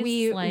are NDAs?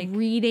 we Like-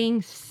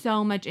 reading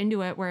so much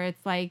into it where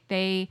it's like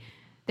maybe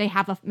they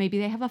have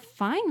a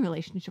fine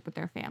relationship with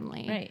their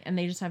family, right? And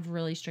they just have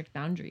really strict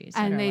boundaries,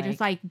 that and are they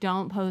just like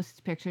don't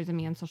post pictures of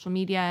me on social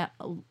media.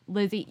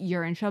 Lizzie,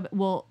 you're in show.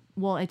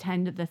 We'll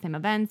attend the same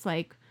events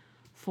like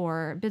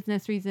for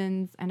business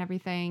reasons and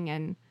everything,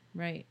 and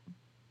right.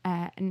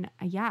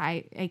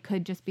 I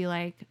could just be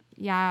like,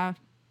 yeah,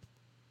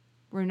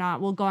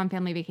 we'll go on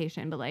family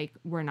vacation, but like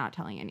we're not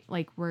telling any,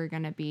 like we're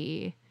gonna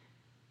be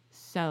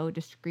so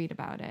discreet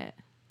about it.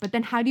 But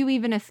then how do you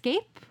even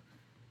escape?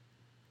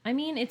 I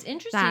mean, it's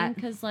interesting That.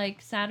 because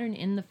like Saturn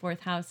in the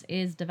 4th house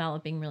is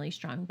developing really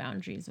strong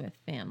boundaries with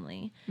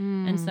family.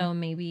 And so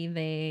maybe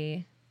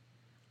they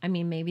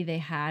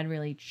had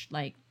really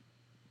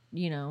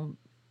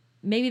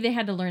maybe they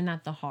had to learn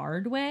that the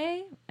hard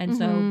way. And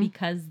so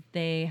because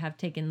they have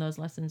taken those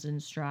lessons in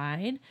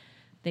stride,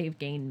 they've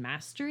gained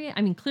mastery.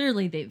 I mean,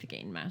 clearly they've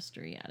gained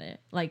mastery at it.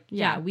 Like,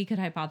 yeah, we could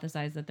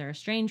hypothesize that they're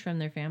estranged from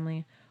their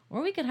family,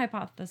 or we could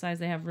hypothesize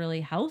they have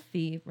really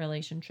healthy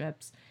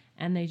relationships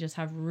and they just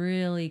have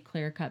really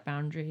clear-cut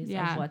boundaries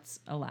of what's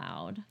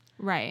allowed.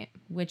 Right.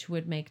 Which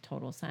would make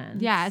total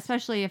sense. Yeah,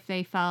 especially if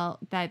they felt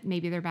that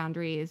maybe their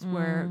boundaries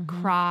were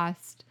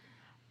crossed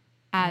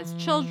as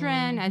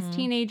children, as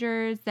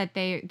teenagers, that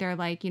they're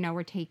like,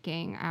 we're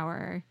taking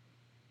our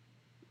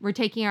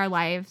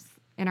lives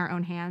in our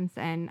own hands,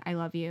 and I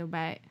love you,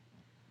 but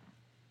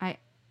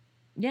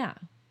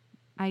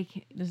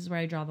This is where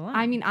I draw the line.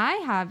 I mean,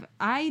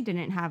 I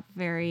didn't have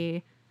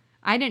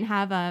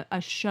a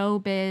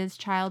showbiz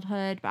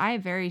childhood, but I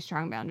have very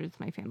strong boundaries with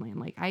my family. I'm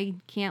like, I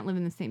can't live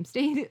in the same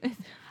state.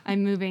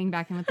 I'm moving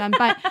back in with them,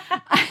 but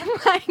I'm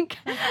like,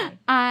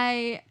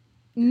 I'm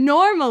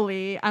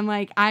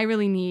like, I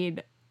really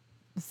need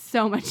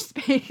so much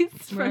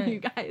space from you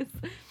guys.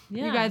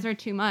 Yeah. You guys are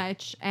too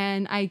much,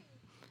 and I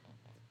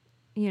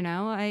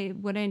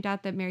wouldn't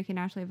doubt that Mary Kate and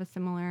Ashley have a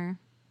similar,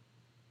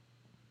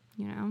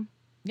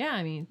 yeah,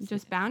 I mean,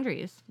 just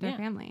boundaries with their Yeah.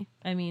 family.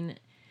 I mean,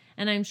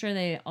 and I'm sure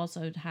they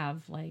also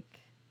have like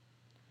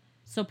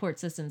support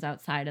systems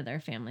outside of their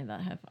family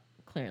that have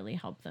clearly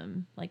helped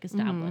them like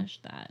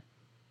establish that.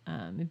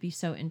 It'd be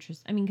so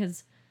interesting. I mean,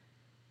 because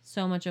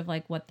so much of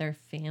like what their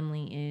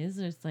family is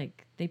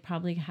like they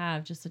probably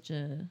have just such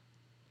a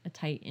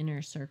tight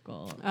inner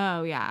circle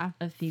Oh yeah,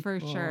 of people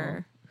for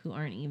sure. who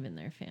aren't even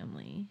their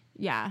family,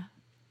 Yeah,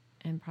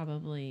 and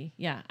probably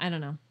I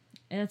don't know.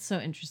 It's so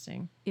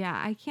interesting. yeah.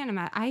 I can't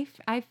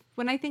imagine.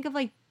 When I think of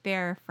like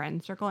their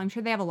friend circle, I'm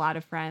sure they have a lot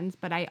of friends,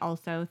 but I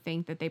also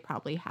think that they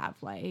probably have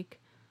like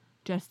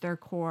just their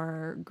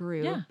core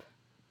group.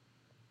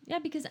 Yeah,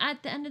 because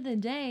at the end of the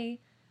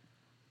day,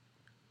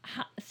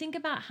 think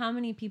about how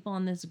many people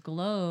on this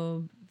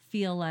globe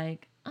feel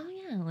like, oh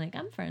yeah, like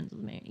I'm friends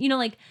with Mary.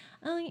 Like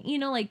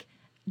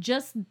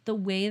just the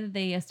way that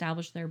they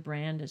establish their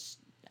brand as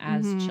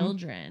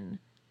children.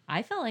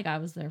 I felt like I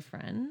was their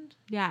friend.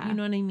 Yeah. You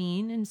know what I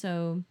mean? And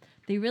so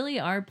they really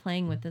are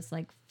playing with this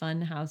like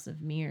fun house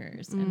of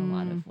mirrors in a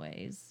lot of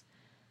ways.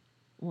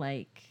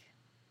 Like,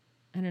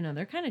 I don't know,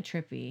 they're kind of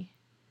trippy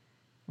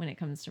when it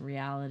comes to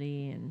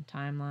reality and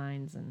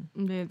timelines and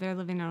They're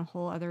living in a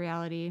whole other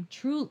reality.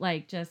 true,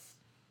 like just,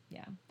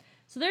 yeah.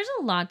 So there's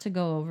a lot to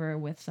go over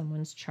with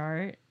someone's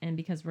chart. And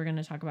because we're going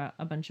to talk about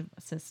a bunch of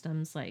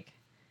systems, like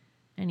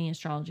any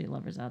astrology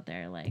lovers out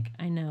there, like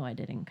I know I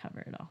didn't cover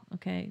it all.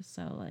 Okay.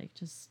 So like,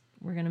 just,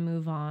 we're going to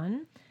move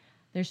on.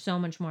 There's so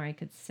much more I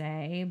could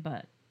say,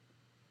 but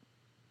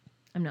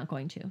I'm not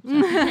going to.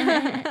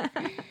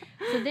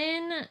 So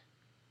then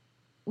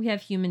we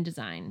have human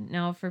design.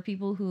 Now, for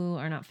people who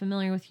are not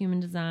familiar with human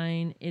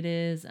design, it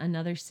is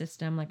another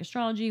system like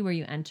astrology where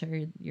you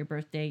enter your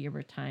birthday, your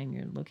birth time,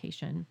 your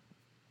location,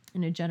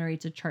 and it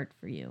generates a chart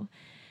for you.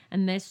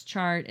 And this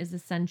chart is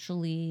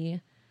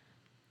essentially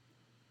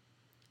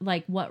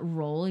like what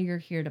role you're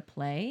here to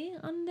play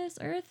on this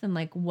earth and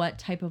like what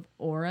type of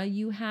aura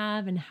you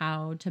have and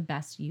how to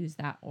best use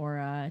that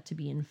aura to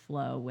be in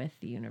flow with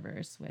the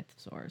universe, with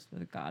source,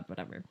 with God,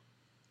 whatever.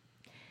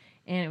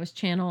 And it was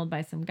channeled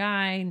by some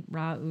guy,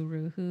 Ra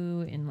Uru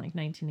Hu, in like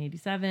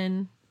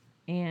 1987,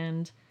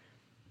 and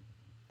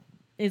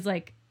is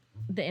like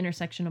the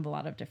intersection of a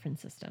lot of different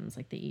systems,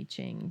 like the I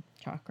Ching,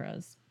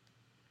 chakras,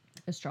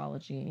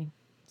 astrology,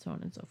 so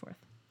on and so forth.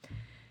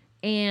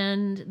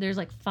 And there's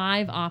like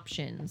 5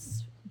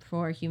 options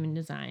for human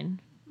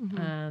design.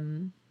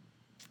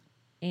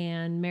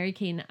 And Mary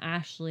Kate and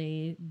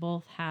Ashley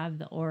both have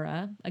the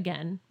aura,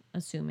 again,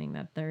 assuming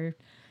that they're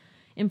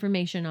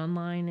information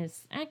online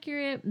is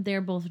accurate,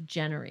 they're both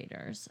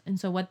generators. And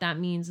so what that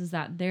means is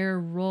that their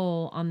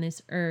role on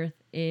this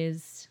earth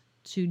is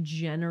to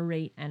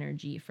generate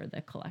energy for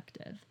the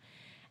collective.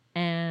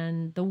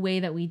 And the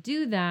way that we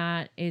do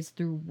that is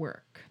through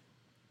work.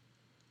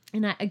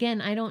 And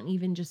I don't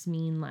even just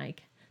mean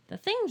like the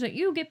things that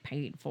you get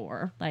paid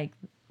for. Like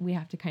we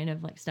have to kind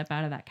of like step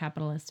out of that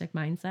capitalistic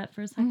mindset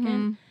for a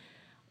second,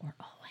 or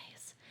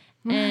always.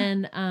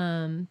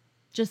 And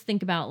just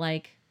think about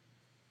like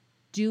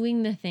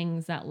doing the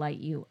things that light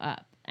you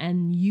up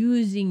and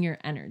using your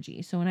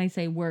energy. So when I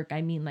say work,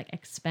 I mean like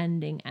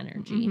expending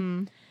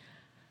energy.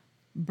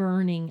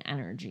 Burning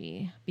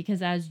energy,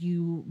 because as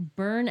you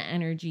burn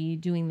energy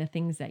doing the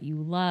things that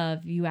you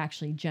love, you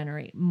actually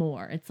generate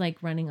more. It's like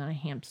running on a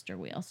hamster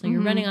wheel. So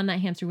you're running on that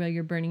hamster wheel,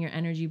 you're burning your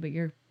energy, but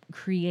you're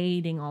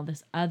creating all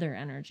this other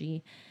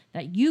energy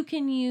that you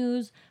can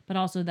use, but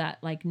also that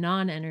like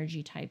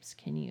non-energy types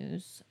can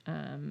use.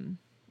 And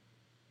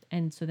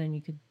so then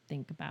you could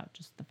think about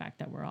just the fact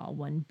that we're all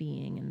one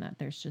being and that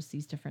there's just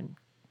these different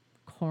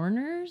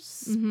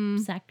corners,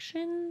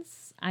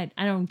 sections. I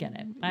don't get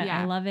it.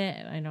 I love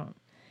it.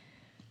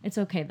 It's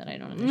okay that I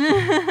don't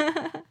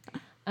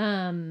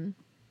understand.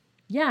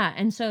 Yeah.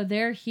 And so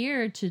they're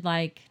here to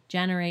like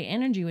generate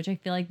energy, which I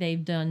feel like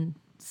they've done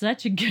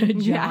such a good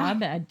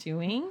job at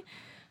doing.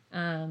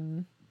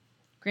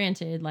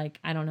 Granted, like,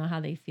 I don't know how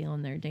they feel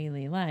in their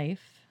daily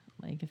life.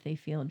 Like if they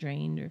feel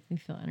drained or if they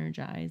feel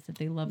energized, if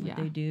they love what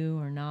they do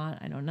or not,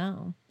 I don't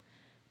know.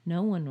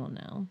 No one will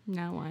know.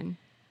 No one.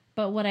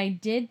 But what I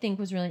did think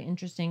was really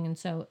interesting, and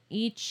so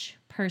each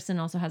person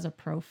also has a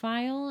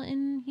profile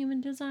in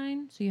human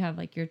design. So you have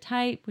like your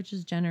type, which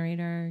is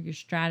generator, your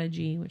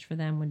strategy, which for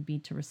them would be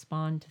to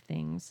respond to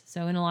things.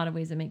 So in a lot of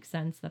ways, it makes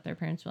sense that their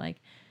parents were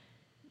like,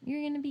 you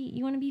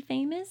want to be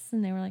famous?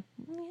 And they were like,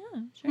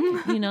 yeah,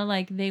 sure.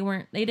 Like they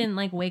didn't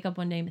like wake up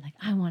one day and be like,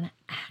 I want to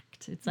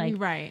act. It's like,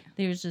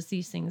 there's just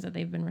these things that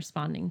they've been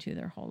responding to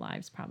their whole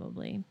lives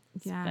probably.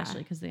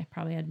 Especially because they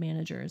probably had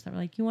managers that were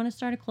like, you want to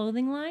start a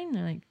clothing line? And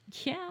they're like,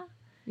 yeah.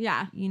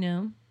 Yeah.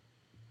 And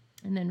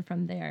then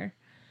from there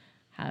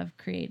have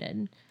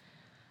created.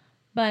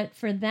 But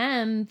for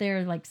them,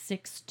 they're like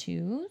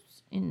 6-2s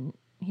in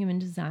human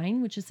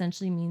design, which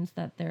essentially means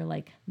that they're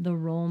like the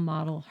role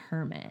model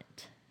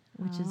hermit,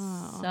 which is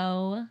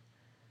so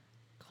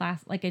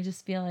class. Like, I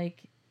just feel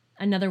like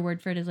another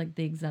word for it is like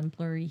the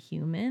exemplary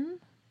human,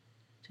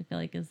 which I feel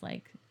like is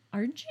like,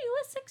 aren't you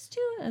a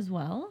 6-2 as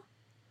well?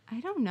 I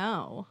don't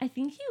know. I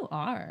think you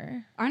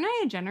are. Aren't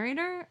I a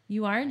generator?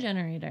 You are a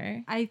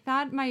generator. I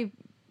thought my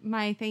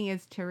thing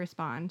is to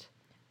respond.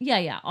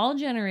 Yeah. All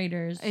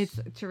generators. It's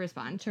to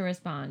respond. To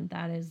respond.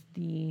 That is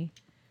the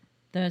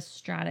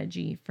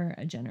strategy for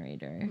a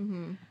generator.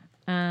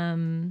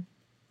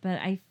 But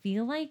I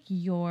feel like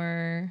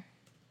you're...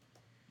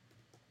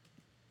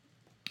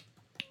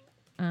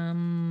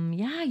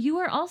 you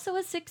are also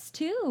a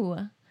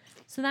 6-2.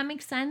 So that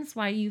makes sense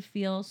why you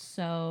feel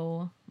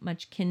so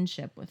much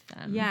kinship with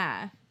them.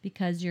 Yeah.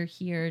 Because you're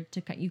here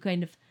to, you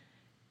kind of,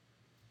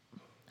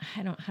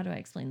 how do I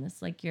explain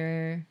this? Like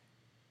you're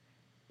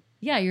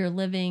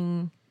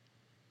living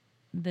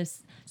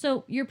this.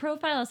 So your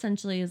profile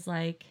essentially is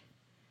like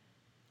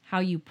how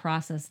you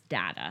process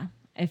data.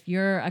 If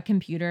you're a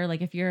computer,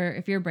 like if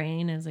your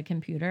brain is a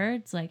computer,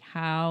 it's like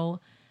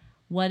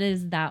what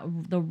is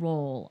the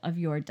role of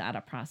your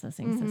data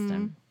processing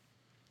system?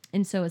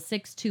 And so a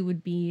 6-2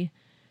 would be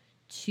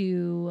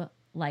to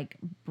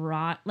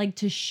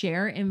to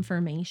share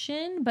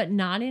information, but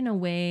not in a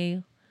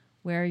way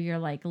where you're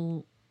like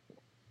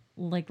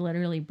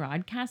literally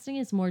broadcasting.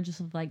 It's more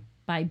just like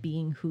by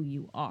being who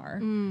you are.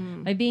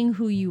 By being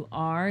who you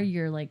are,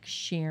 you're like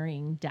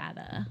sharing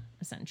data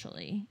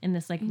essentially in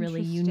this like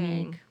really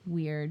unique,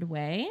 weird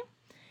way.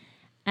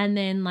 And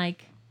then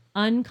like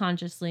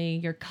unconsciously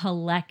you're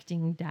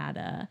collecting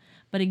data,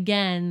 but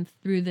again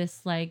through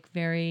this like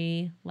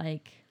very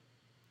like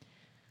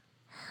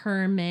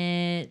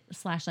hermit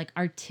 / like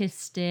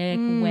artistic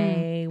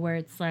way where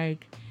it's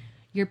like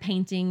you're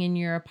painting in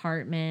your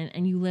apartment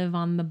and you live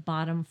on the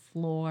bottom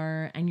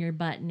floor and you're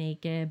butt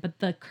naked, but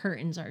the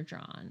curtains are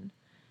drawn.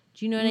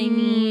 Do you know what I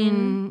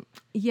mean?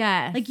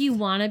 Yes. Like you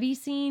want to be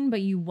seen,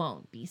 but you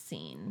won't be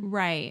seen.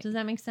 Right. Does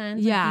that make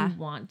sense? Yeah. Like you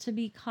want to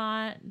be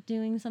caught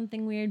doing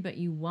something weird, but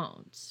you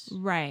won't.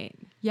 Right.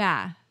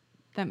 Yeah.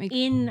 That makes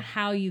in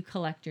how you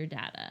collect your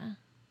data.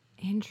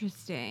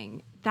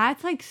 Interesting.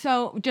 That's like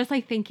so just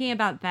like thinking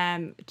about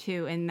them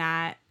too in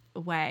that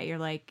way. You're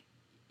like,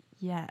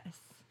 yes.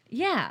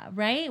 Yeah,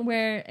 right?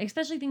 Where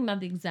especially thinking about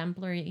the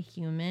exemplary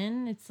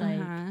human, it's like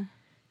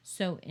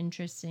so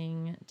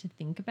interesting to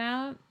think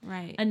about.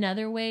 Right.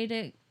 Another way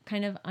to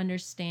kind of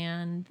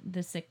understand the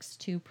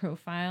 6-2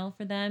 profile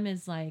for them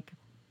is like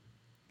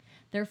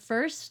their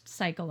first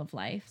cycle of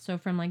life. So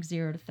from like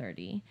 0 to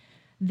 30,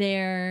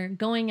 they're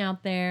going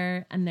out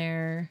there and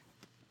they're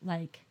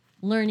like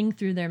learning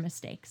through their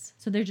mistakes.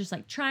 So they're just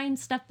like trying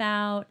stuff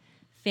out,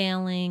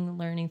 failing,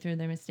 learning through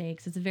their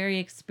mistakes. It's a very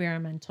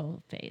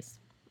experimental phase.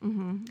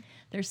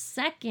 Their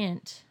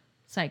second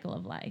cycle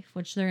of life,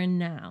 which they're in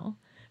now,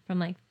 from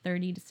like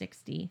 30 to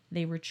 60,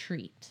 they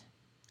retreat.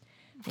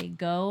 They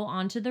go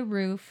onto the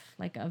roof,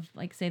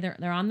 say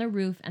they're on the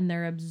roof and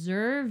they're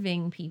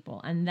observing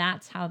people, and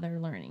that's how they're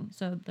learning.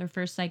 So their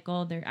first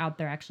cycle, they're out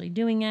there actually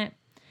doing it.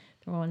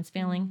 The one's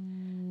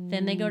failing.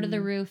 Then they go to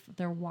the roof,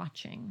 they're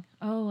watching.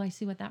 Oh, I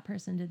see what that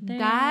person did there.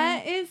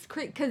 That is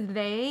because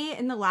they,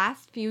 in the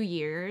last few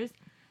years,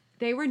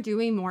 they were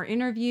doing more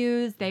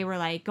interviews. They were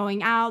like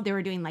going out. They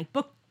were doing like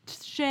book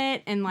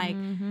shit, and like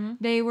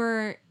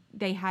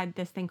they had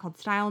this thing called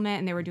Stylement,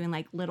 and they were doing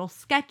like little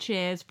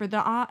sketches for the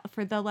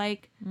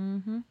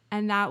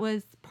and that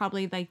was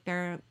probably like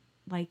their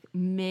like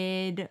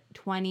mid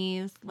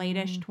 20s,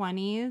 late-ish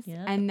 20s.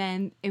 Yep. And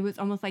then it was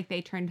almost like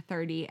they turned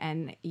 30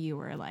 and you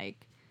were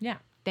like, Yeah.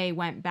 they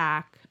went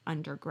back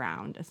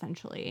underground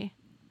essentially.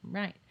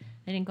 Right.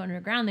 They didn't go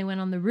underground. They went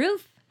on the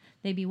roof.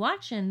 They'd be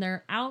watching.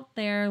 They're out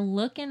there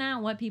looking at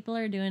what people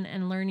are doing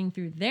and learning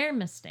through their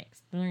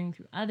mistakes, learning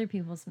through other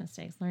people's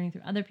mistakes, learning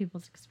through other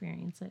people's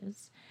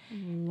experiences.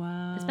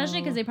 Wow.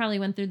 Especially because they probably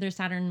went through their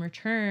Saturn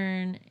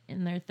return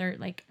in their third,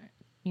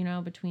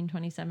 between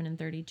 27 and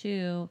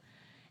 32.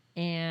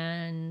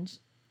 And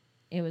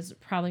it was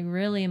probably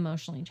really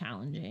emotionally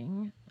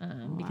challenging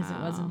because it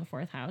was in the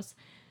 4th house.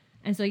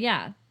 And so,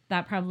 yeah,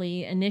 that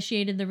probably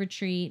initiated the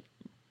retreat.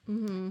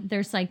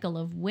 Their cycle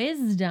of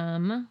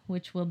wisdom,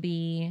 which will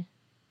be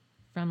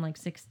from like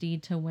 60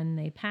 to when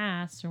they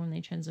pass or when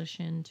they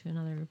transition to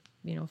another,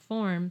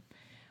 form,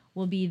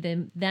 will be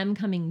them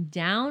coming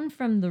down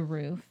from the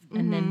roof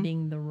and then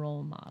being the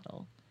role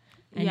model.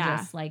 And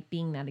just like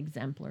being that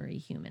exemplary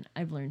human.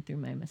 I've learned through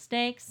my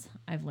mistakes.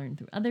 I've learned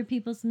through other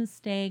people's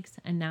mistakes.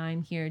 And now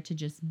I'm here to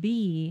just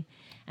be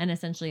and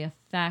essentially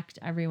affect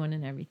everyone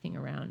and everything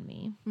around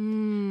me.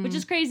 Which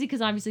is crazy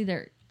because obviously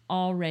they're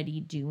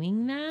already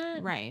doing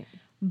that. Right.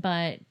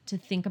 But to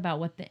think about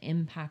what the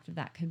impact of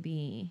that could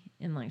be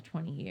in like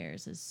 20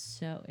 years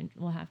is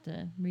we'll have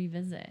to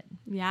revisit.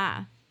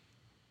 Yeah.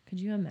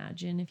 Could you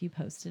imagine if you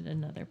posted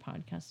another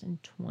podcast in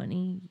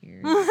 20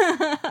 years?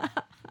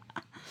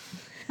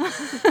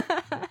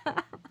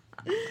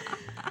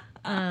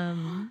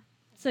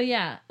 So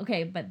yeah,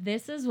 okay, but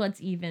this is what's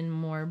even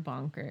more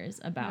bonkers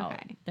about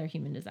their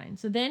human design.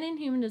 So then in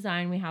human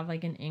design, we have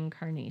like an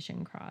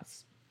incarnation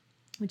cross,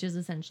 which is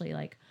essentially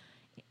like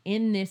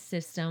in this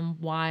system,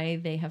 why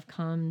they have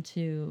come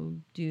to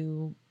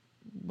do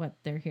what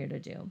they're here to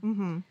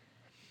do.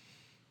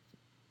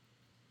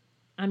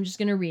 I'm just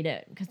going to read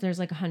it because there's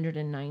like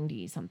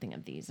 190 something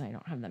of these. I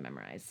don't have them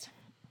memorized.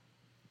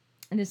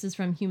 And this is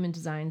from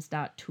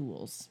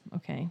humandesigns.tools,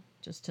 okay,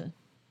 just to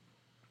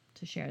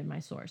share my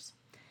source.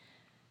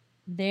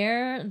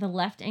 They're the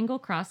left angle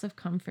cross of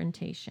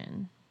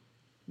confrontation,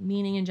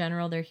 meaning in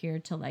general, they're here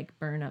to like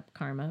burn up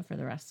karma for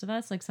the rest of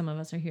us. Like some of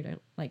us are here to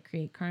like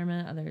create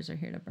karma. Others are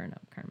here to burn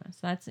up karma. So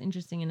that's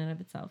interesting in and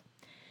of itself.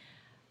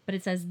 But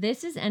it says,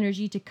 this is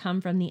energy to come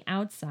from the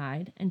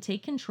outside and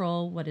take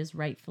control what is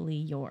rightfully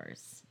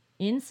yours.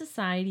 In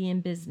society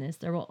and business,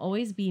 there will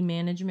always be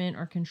management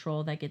or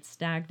control that gets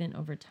stagnant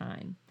over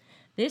time.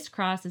 This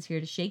cross is here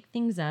to shake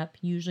things up,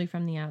 usually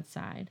from the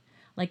outside.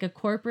 Like a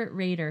corporate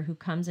raider who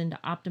comes in to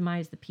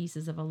optimize the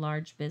pieces of a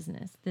large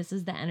business. This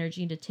is the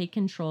energy to take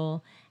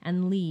control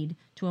and lead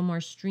to a more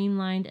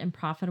streamlined and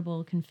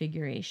profitable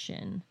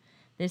configuration.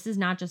 This is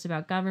not just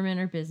about government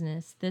or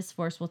business. This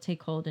force will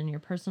take hold in your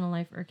personal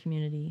life or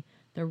community.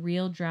 The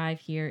real drive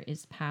here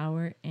is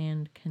power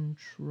and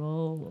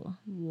control.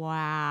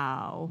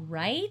 Wow.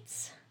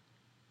 Right?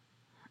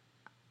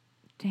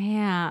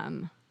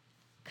 Damn.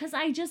 Because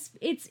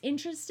it's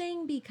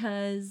interesting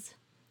because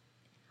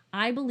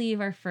I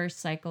believe our first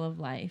cycle of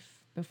life,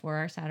 before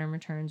our Saturn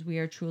returns, we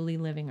are truly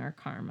living our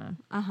karma.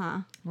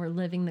 We're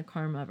living the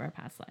karma of our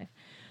past life.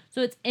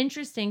 So it's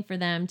interesting for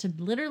them to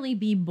literally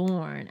be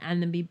born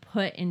and then be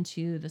put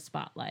into the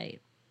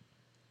spotlight.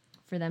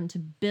 For them to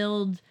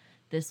build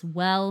this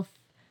wealth,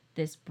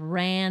 this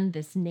brand,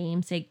 this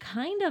namesake,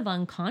 kind of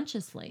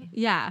unconsciously.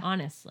 Yeah.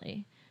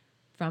 Honestly,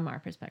 from our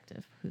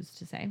perspective, who's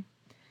to say?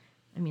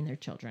 I mean, they're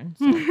children,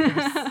 so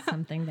there's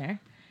something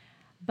there.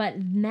 But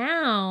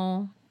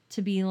now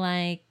to be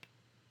like,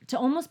 to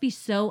almost be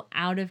so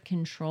out of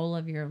control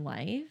of your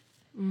life,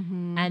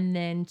 and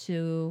then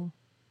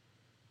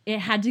it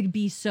had to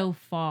be so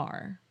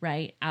far,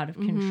 right, out of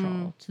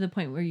control, to the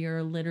point where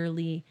you're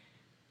literally,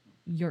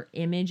 your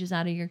image is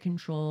out of your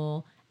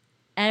control.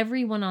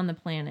 Everyone on the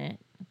planet,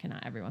 okay,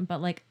 not everyone,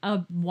 but like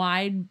a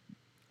wide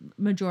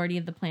majority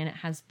of the planet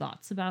has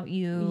thoughts about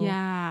you,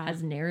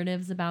 has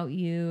narratives about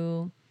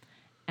you.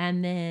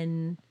 And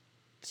then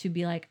to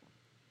be like,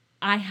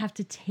 I have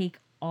to take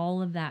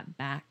all of that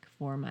back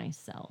for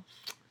myself.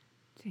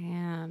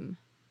 Damn.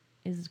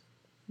 Is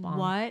bonkers.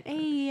 What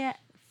a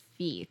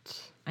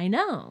feat. I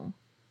know.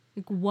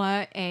 Like,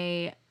 what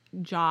a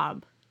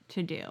job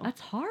to do.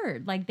 That's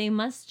hard. Like, they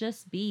must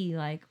just be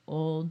like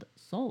old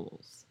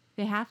souls.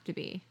 They have to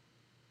be.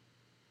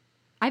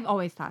 I've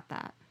always thought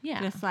that.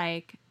 Yeah. Just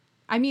like,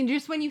 I mean,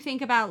 just when you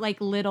think about like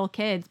little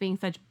kids being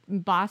such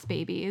boss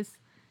babies,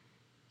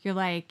 you're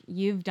like,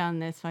 you've done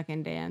this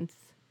fucking dance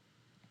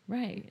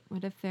Right.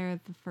 What if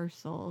they're the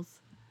first souls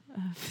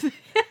of,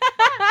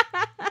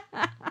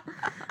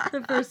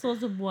 The first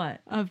souls of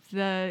what? of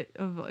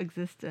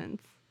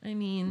existence? I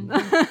mean,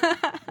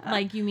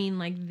 like, you mean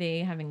like they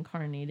have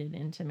incarnated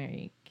into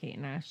Mary Kate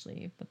and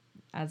Ashley, but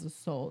as a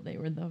soul, they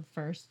were the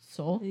first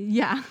soul?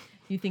 Yeah.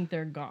 You think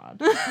they're God?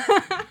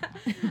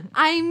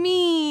 I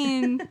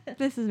mean,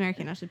 this is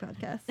American Ashley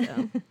podcast,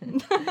 so.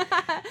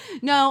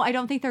 No, I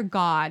don't think they're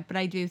God, but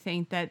I do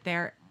think that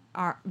they're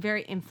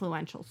very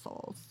influential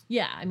souls.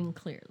 Yeah, I mean,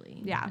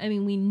 clearly. Yeah. I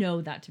mean, we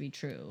know that to be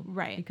true.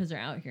 Right. Because they're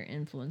out here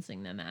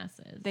influencing the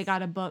masses. They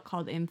got a book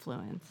called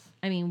Influence.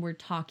 I mean, we're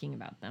talking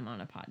about them on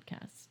a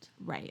podcast.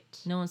 Right.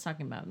 No one's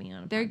talking about me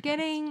on a They're podcast.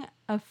 getting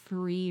a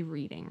free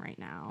reading right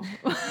now.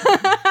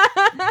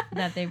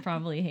 That they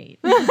probably hate.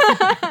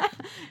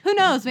 Who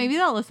knows? Maybe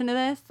they'll listen to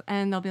this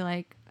and they'll be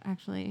like,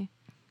 actually,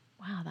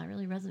 Wow, that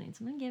really resonates.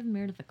 I'm going to give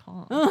Meredith a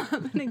call.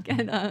 I'm going to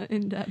get an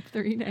in-depth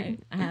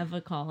reading. I have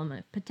a call. I'm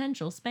a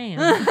potential spam.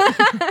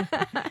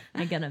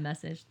 I get a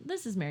message.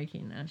 This is Mary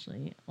Kate and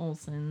Ashley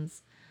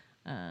Olsen's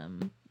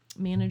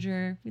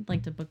manager. We'd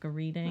like to book a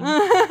reading.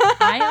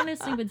 I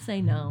honestly would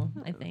say no,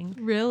 I think.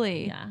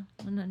 Really? Yeah,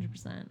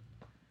 100%.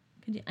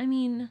 Could you, I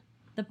mean,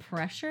 the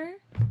pressure?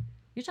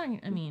 You're talking,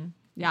 I mean,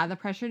 Yeah, the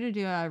pressure to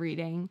do a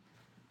reading.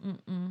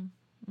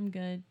 I'm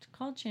good.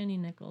 Call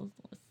Channing Nichols.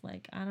 It's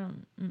like, I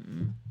don't,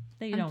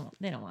 They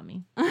don't want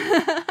me.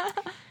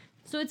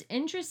 So what's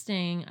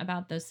interesting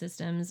about those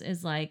systems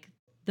is like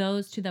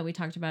those two that we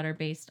talked about are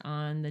based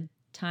on the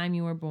time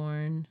you were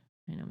born.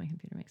 I know my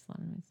computer makes a lot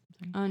of noise.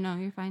 I'm sorry. Oh, no,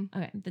 you're fine.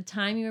 Okay, the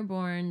time you were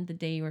born, the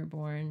day you were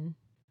born.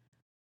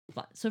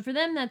 So for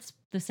them, that's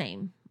the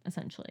same,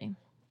 essentially.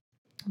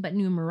 But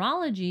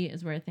numerology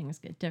is where things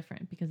get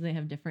different because they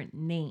have different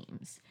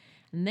names.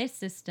 In this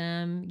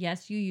system,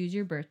 yes, you use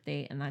your birth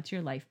date, and that's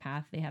your life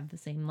path. They have the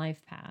same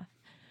life path.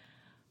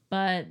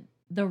 But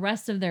the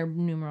rest of their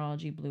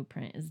numerology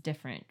blueprint is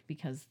different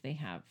because they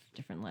have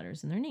different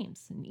letters in their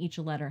names. And each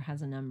letter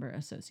has a number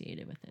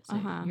associated with it. So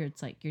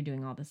it's like you're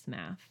doing all this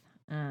math.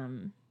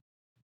 And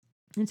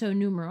so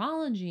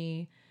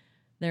numerology,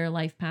 their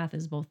life path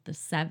is both the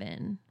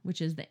 7,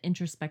 which is the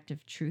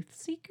introspective truth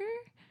seeker,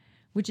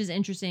 which is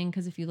interesting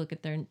because if you look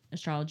at their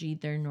astrology,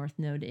 their north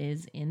node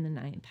is in the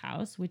 9th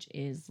house, which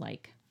is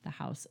like the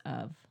house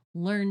of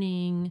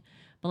learning,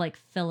 but like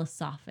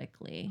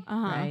philosophically,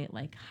 right?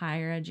 Like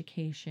higher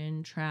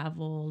education,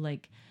 travel,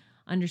 like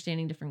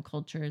understanding different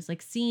cultures,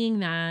 like seeing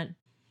that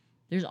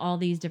there's all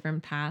these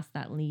different paths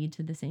that lead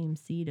to the same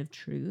seed of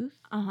truth,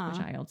 which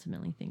I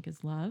ultimately think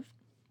is love.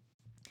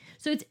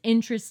 So it's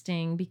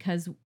interesting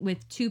because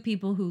with two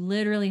people who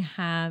literally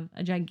have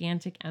a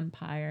gigantic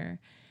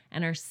empire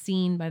and are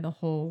seen by the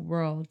whole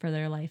world for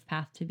their life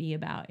path to be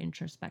about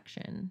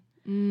introspection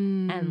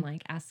and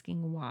like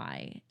asking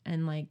why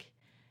and like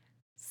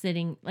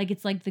sitting, like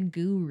it's like the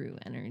guru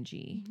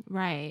energy.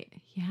 Right.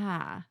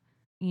 Yeah.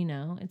 You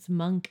know, it's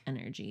monk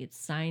energy. It's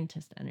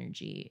scientist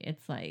energy.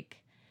 It's like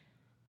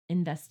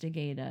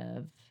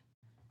investigative.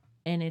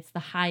 And it's the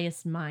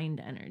highest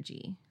mind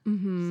energy.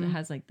 So it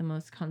has like the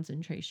most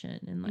concentration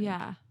and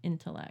like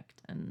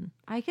intellect. And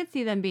I could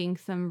see them being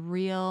some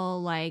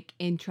real like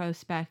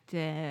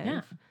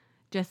introspective,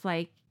 just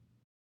like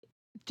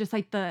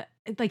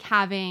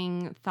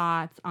having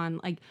thoughts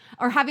on like,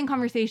 or having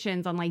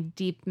conversations on like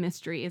deep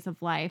mysteries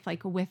of life,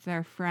 like with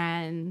their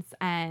friends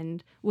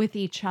and with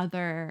each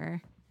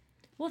other.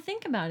 Well,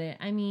 think about it.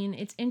 I mean,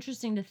 it's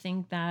interesting to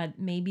think that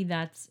maybe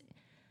that's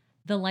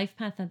the life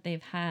path that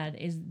they've had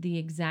is the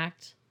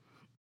exact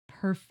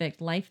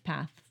perfect life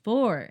path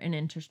for an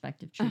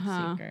introspective truth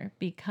seeker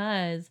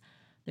because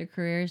their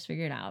career is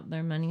figured out,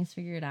 their money's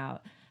figured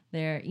out,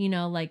 their, you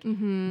know, like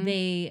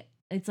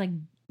it's like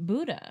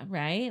Buddha,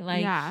 right?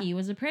 Like he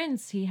was a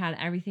prince. He had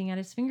everything at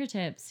his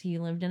fingertips. He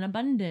lived in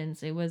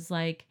abundance. It was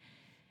like,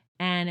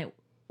 and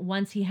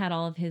once he had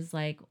all of his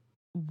like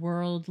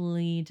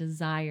worldly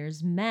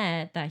desires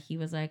met, that he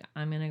was like,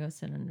 I'm going to go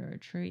sit under a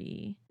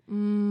tree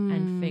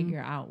and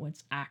figure out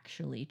what's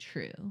actually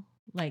true.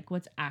 Like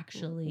what's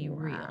actually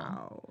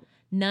real.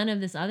 None of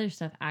this other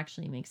stuff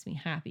actually makes me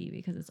happy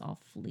because it's all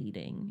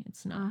fleeting.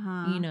 It's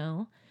not, you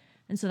know?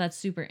 And so that's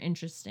super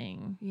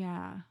interesting.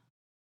 Yeah.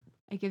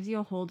 It gives you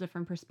a whole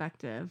different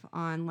perspective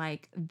on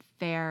like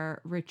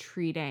their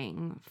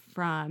retreating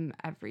from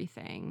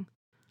everything.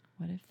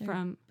 What if they're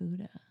from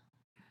Buddha?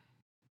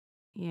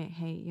 Yeah,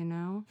 hey, you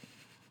know,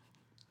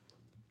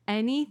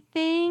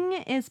 anything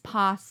is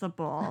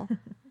possible.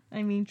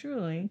 I mean,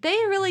 truly. They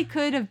really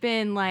could have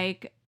been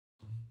like,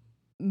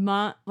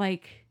 what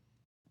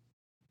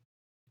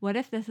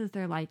if this is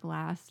their like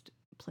last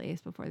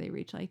place before they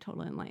reach like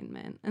total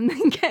enlightenment and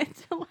then get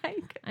to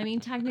like. I mean,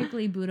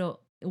 technically, Buddha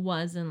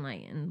was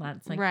enlightened.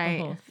 That's like the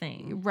whole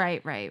thing.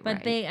 Right.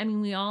 But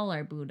we all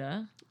are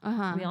Buddha. We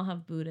all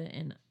have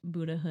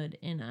Buddhahood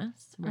in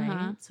us,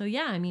 right? So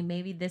yeah, I mean,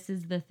 maybe this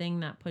is the thing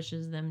that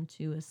pushes them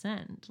to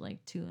ascend,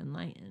 like to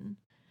enlighten.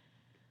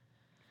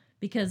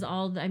 Because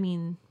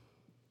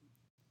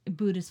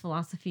Buddhist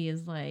philosophy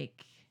is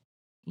like,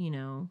 you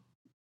know,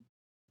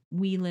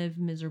 we live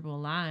miserable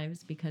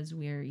lives because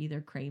we're either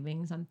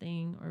craving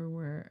something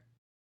or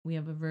we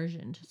have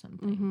aversion to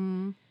something.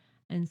 Mm-hmm.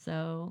 And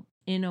so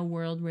in a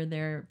world where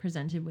they're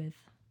presented with,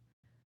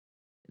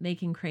 they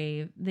don't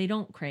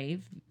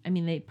crave. I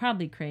mean, they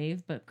probably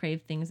crave, but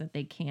crave things that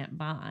they can't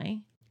buy.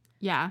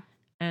 Yeah.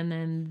 And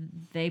then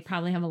they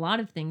probably have a lot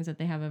of things that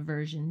they have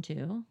aversion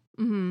to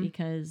Mm-hmm.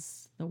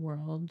 because the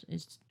world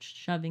is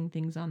shoving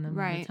things on them all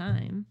the Right.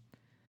 time.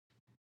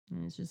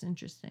 And it's just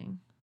interesting.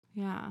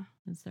 Yeah.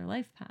 It's their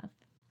life path.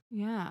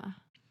 Yeah.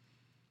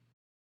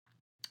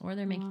 Or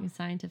they're making Wow.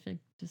 scientific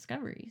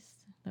discoveries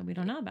that we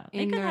don't know about. They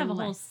In could their have a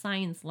whole life.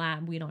 science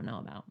lab we don't know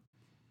about.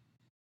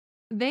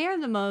 They are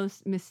the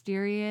most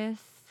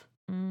mysterious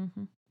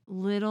Mm-hmm.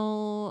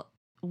 little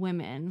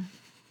women.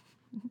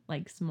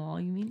 Like small,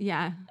 you mean?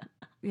 Yeah.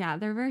 Yeah,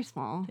 they're very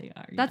small. They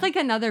are. That's yeah. like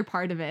another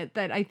part of it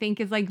that I think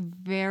is like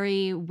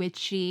very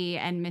witchy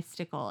and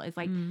mystical. Is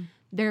like Mm.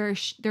 their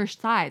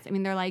size. I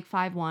mean, they're like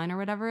 5'1" or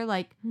whatever.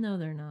 Like No,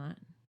 they're not.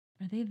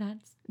 Are they that?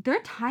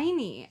 they're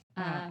tiny.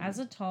 As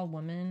a tall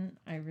woman,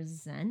 I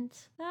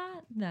resent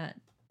that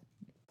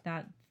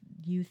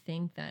you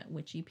think that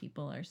witchy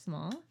people are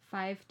small.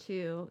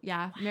 5'2".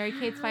 Yeah, Mary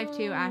Kate's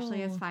 5'2".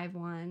 Ashley is Wow.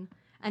 5'1",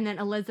 and then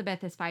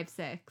Elizabeth is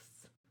 5'6",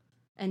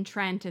 and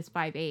Trent is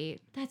 5'8".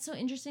 That's so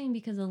interesting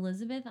because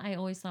Elizabeth, I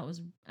always thought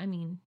was. I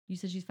mean, you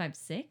said she's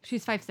 5'6".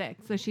 She's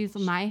 5'6", so she's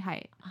my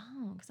height.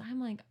 Oh, because I'm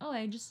like,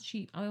 I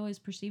always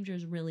perceived her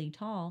as really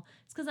tall.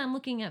 It's because I'm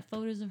looking at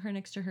photos of her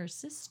next to her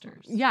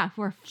sisters. Yeah,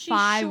 we're She's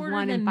 5'1" and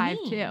shorter than me.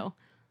 5'2".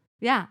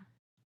 Yeah,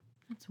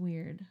 That's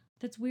weird.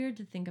 That's weird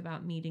to think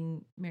about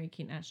meeting Mary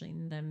Kate and Ashley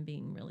and them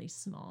being really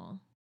small.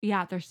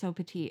 yeah, they're so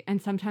petite.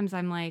 And sometimes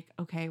I'm like,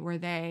 okay, were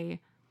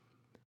they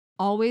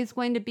always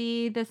going to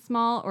be this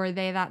small, or are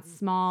they that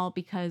small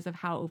because of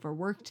how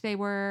overworked they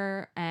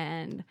were,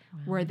 and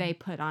were Wow. they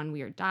put on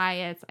weird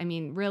diets? I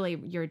mean, really,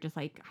 you're just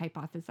like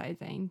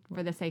hypothesizing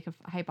for the sake of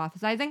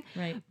hypothesizing.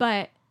 Right.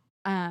 But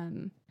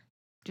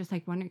just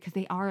like wondering, because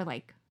they are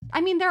like, I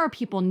mean, there are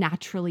people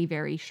naturally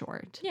very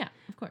short. Yeah,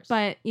 of course.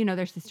 But, you know,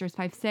 their sister's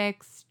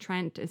 5'6",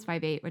 Trent is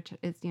 5'8", which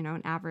is, you know,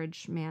 an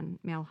average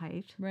male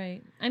height.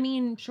 right. I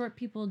mean, short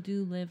people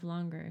do live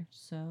longer.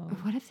 So,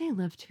 What if they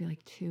live to be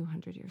like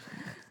 200 years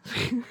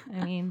old?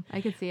 I mean,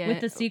 I could see it. with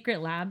the secret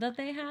lab that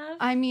they have.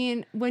 I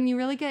mean, when you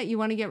really you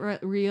want to get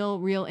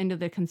real into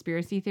the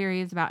conspiracy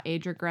theories about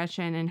age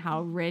regression and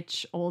how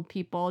rich old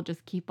people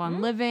just keep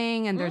on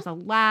living, and there's a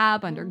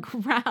lab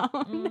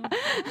underground.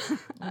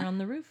 They're on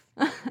the roof.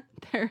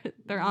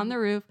 They're on the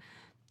roof.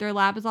 Their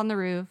lab is on the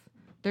roof.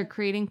 They're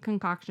creating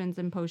concoctions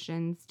and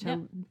potions to Yep.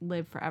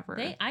 live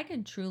forever. I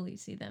could truly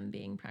see them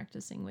being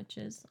practicing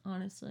witches,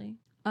 honestly.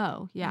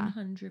 Oh, yeah.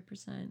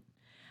 100%.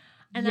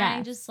 And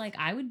Yes.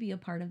 I would be a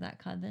part of that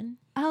coven.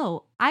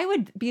 Oh, I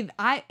would be.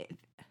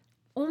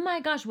 Oh my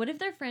gosh, what if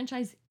their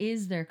franchise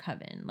is their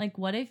coven? Like,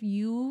 what if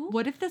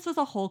this was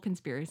a whole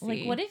conspiracy?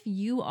 like, what if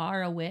you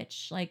are a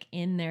witch, like,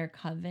 in their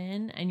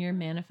coven and you're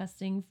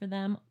manifesting for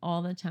them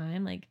all the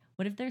time? Like,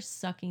 what if they're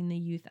sucking the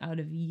youth out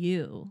of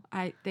you?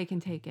 They can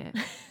take it.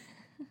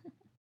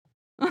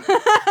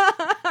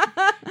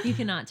 You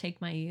cannot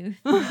take my youth.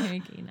 Mary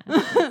Kate and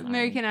Ashley, sorry.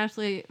 Mary Kate and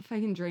Ashley, if I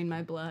can drain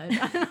my blood,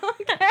 I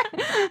don't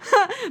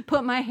care.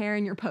 Put my hair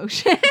in your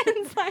potions.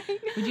 Like,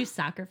 Would you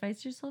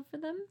sacrifice yourself for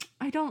them?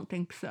 I don't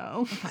think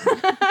so.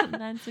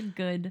 That's a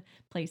good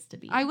place to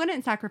be. I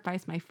wouldn't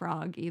sacrifice my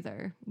frog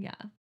either. Yeah.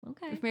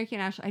 Okay. If Mary Kate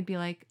and Ashley, I'd be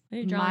like,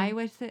 Hey,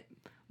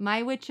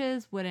 my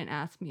witches wouldn't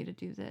ask me to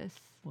do this.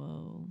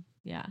 Whoa.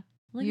 Yeah.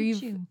 Look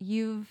at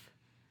you.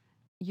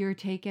 You're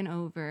taken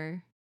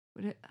over.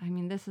 I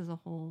mean, this is a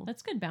whole.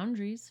 That's good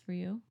boundaries for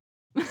you.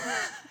 Mary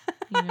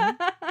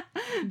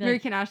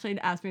Like- Kate and Ashley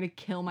asked me to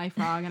kill my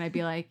frog, and I'd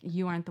be like,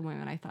 "You aren't the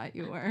woman I thought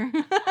you were."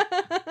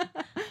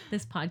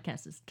 This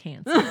podcast is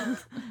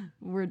canceled.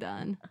 We're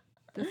done.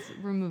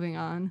 We're moving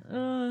on.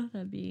 Oh,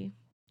 that'd be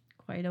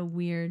quite a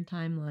weird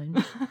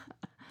timeline.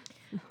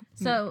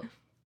 So,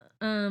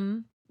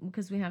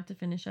 because we have to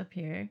finish up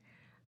here,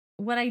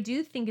 what I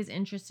do think is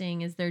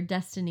interesting is their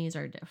destinies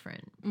are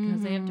different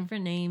because they have Mhm.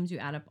 different names. You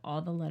add up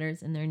all the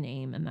letters in their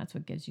name, and that's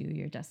what gives you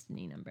your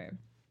destiny number.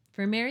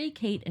 For Mary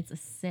Kate, it's a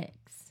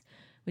 6,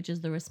 which is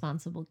the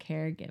responsible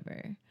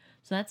caregiver.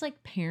 So that's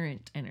like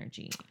parent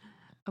energy.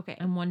 Okay.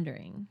 I'm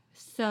wondering.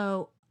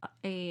 So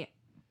a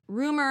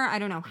rumor, I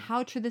don't know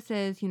how true this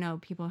is, you know,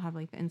 people have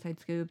like the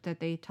inside scoop that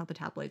they tell the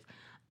tabloids.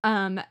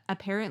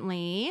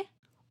 Apparently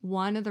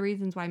one of the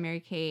reasons why Mary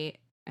Kate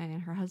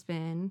and her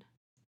husband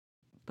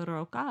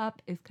broke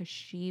up is because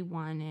she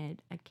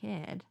wanted a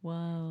kid.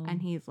 Whoa.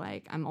 And he's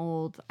like, I'm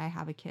old, I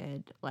have a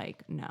kid.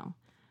 Like, no.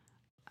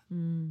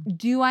 Mm.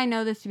 Do I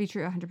know this to be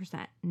true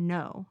 100%?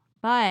 No.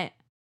 But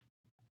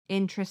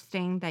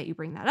interesting that you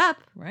bring that up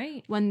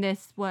Right. when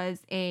this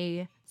was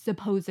a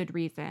supposed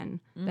reason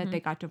that Mhm. they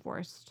got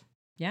divorced.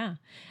 Yeah.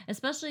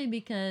 Especially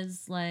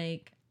because,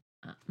 like,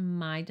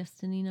 my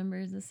destiny number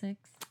is a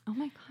 6. Oh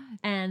my God.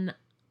 And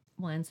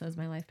one, so is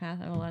my life path.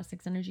 I have a lot of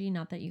 6 energy.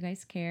 Not that you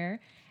guys care.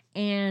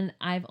 And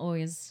I've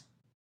always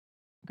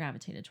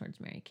gravitated towards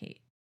Mary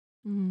Kate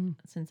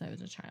since I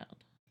was a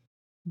child.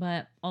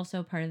 But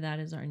also part of that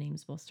is our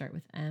names both start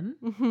with M,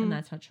 Mhm. and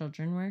that's how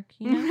children work,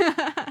 you know?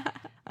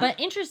 But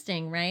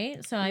interesting,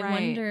 right? So I Right.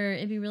 wonder,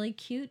 it'd be really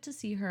cute to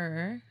see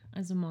her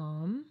as a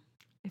mom.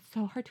 It's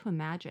so hard to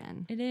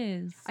imagine. It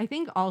is. I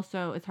think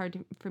also it's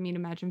hard for me to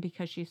imagine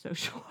because she's so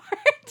short.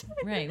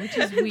 Right, which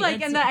is weird.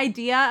 Like, and the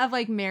idea of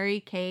like Mary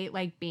Kate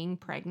like being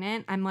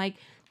pregnant, I'm like,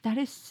 that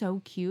is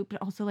so cute,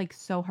 but also like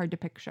so hard to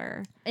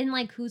picture. And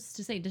like, who's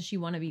to say, does she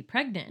want to be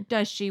pregnant?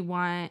 Does she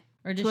want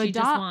Or does to she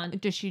adopt? just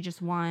want, Does she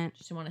just want?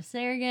 does she want a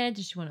surrogate?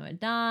 Does she want to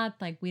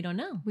adopt? Like, we don't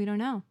know. We don't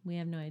know. We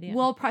have no idea.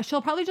 Well,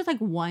 she'll probably just like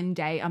one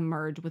day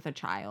emerge with a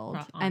child,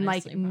 and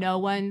like Honestly, no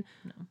probably. one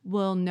No.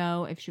 will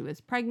know if she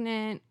was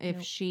pregnant, if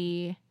Nope.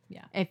 she,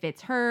 Yeah. if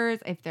it's hers,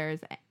 if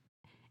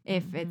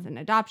it's an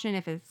adoption,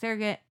 if it's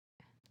surrogate.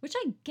 Which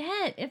I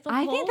get. If the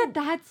I whole, think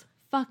that's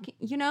fucking,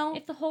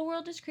 if the whole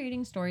world is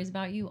creating stories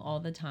about you all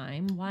the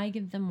time, why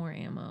give them more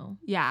ammo?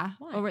 yeah.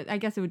 Why? Or I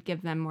guess it would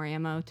give them more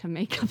ammo to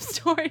make up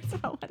stories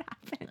about what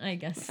happened. I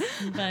guess.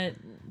 But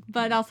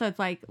But also, it's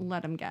like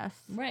let them guess.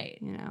 right.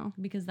 You know.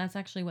 Because that's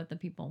actually what the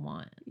people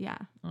want, Yeah.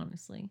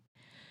 honestly.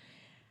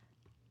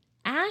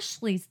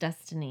 Ashley's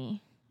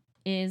destiny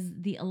is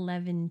the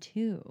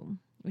 11-2,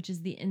 which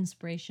is the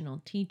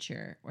inspirational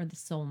teacher or the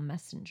soul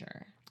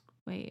messenger.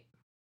 Wait.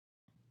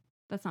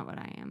 That's not what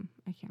I am.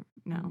 I can't.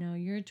 No. No,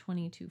 you're a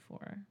 22-4.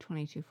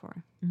 22-4.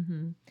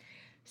 Mm-hmm.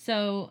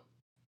 So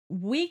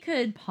we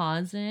could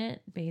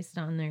posit based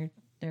on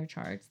their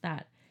charts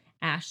that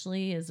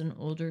Ashley is an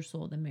older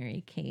soul than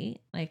Mary Kate.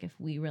 Like if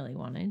we really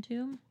wanted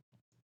to,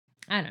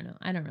 I don't know.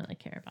 I don't really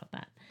care about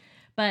that.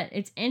 But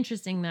it's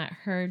interesting that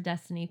her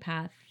destiny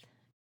path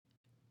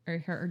or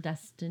her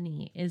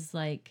destiny is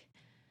like,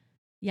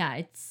 yeah,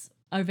 it's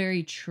a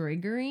very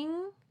triggering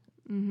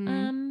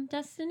Mm-hmm.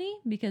 destiny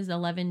because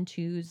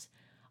 11-2s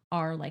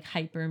are like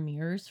hyper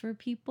mirrors for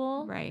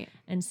people. Right.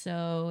 And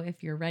so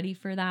if you're ready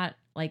for that,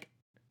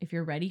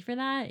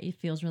 it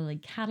feels really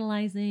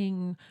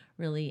catalyzing,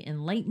 really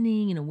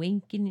enlightening and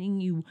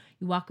awakening. You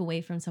walk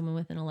away from someone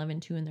with an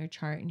 11-2 in their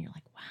chart and you're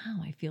like,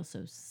 wow, I feel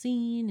so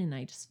seen and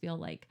I just feel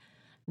like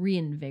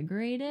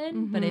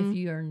reinvigorated. But if Mhm.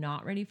 you're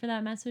not ready for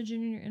that message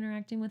and you're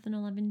interacting with an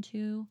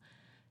 11-2,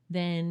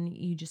 then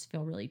you just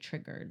feel really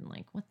triggered and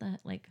like, what the,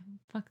 like,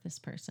 fuck this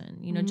person,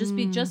 you know,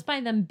 just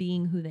by them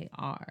being who they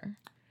are.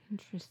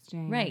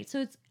 Interesting. Right.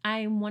 So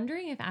I'm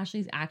wondering if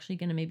Ashley's actually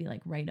going to maybe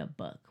like write a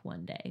book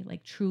one day,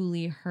 like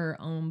truly her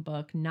own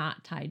book,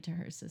 not tied to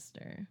her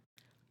sister.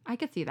 I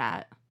could see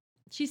that.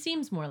 She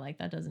seems more like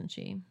that, doesn't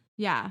she?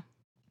 Yeah.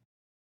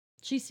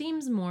 She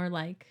seems more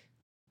like,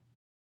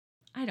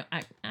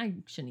 I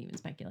shouldn't even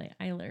speculate.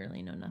 I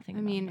literally know nothing I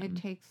about mean, them.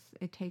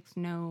 it takes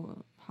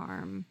no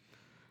harm.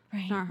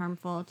 Right. It's not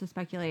harmful to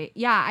speculate.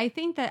 Yeah, I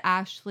think that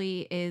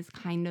Ashley is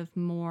kind of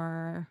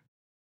more.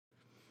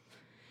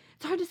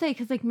 It's hard to say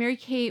because like Mary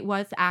Kate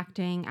was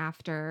acting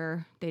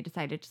after they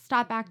decided to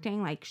stop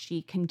acting. Like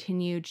she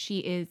continued. She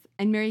is,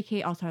 and Mary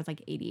Kate also has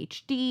like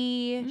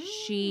ADHD.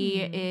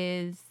 She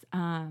is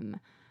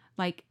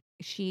like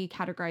she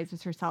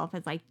categorizes herself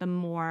as like the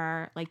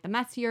more like the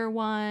messier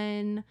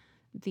one,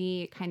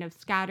 the kind of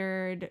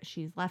scattered.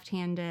 She's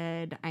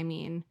left-handed. I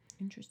mean,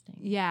 Interesting.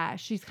 yeah,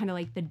 she's kind of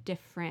like the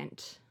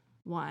different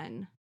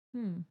one.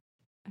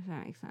 If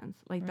that makes sense.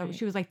 Like Right.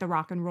 she was like the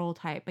rock and roll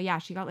type. But yeah,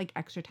 she got like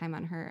extra time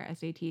on her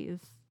SATs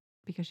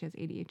because she has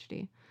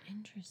ADHD.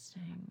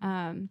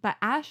 Interesting. But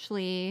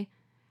Ashley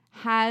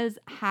has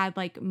had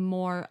like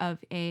more of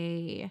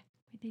a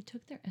Wait, they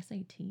took their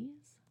SATs?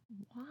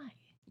 Why?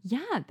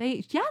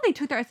 they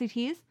took their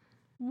SATs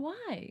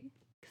Why?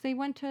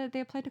 because they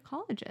applied to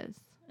colleges.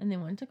 And they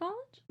went to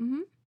college? Mm-hmm.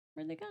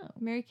 Where'd they go?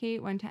 Mary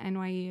Kate went to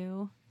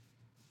NYU.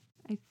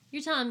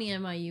 You're telling me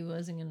NYU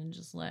wasn't going to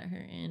just let her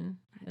in?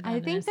 I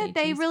without think an that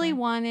they SAT really score?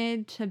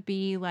 wanted to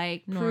be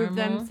like prove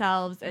Normal?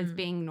 themselves as Mm.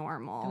 being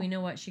normal. Do we know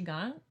what she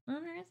got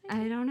on her SAT?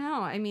 I don't know.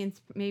 I mean,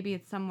 maybe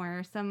it's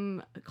somewhere.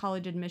 Some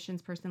college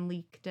admissions person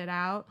leaked it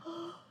out.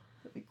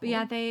 But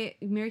yeah,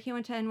 Mary Kay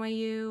went to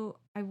NYU.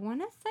 I want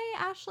to say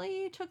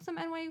Ashley took some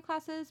NYU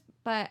classes,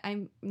 but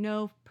I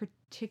know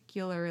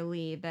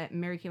particularly that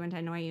Mary Kay went to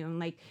NYU and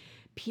like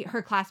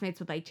her classmates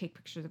would like take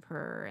pictures of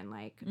her and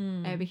like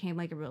it became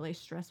like a really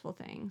stressful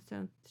thing.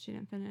 So she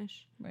didn't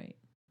finish. Right.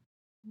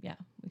 Yeah,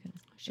 we could.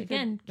 She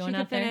Again, could, going she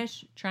out could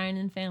finish. there, trying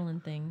and failing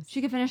things.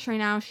 She could finish right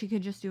now. She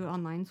could just do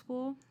online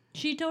school.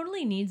 She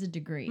totally needs a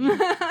degree.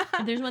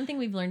 If there's one thing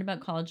we've learned about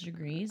college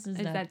degrees is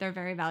that they're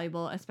very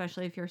valuable,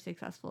 especially if you're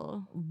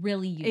successful.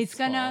 really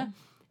useful.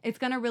 It's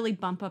gonna really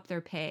bump up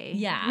their pay.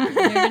 Yeah,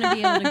 they're gonna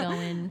be able to go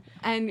in.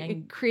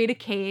 and create a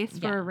case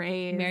for Yeah. a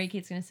raise. Mary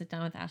Kate's gonna sit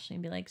down with Ashley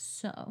and be like,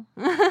 "So,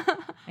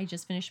 I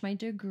just finished my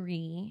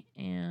degree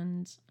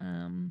and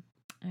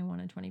I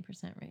want a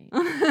 20% raise."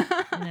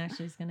 And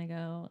Ashley's gonna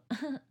go,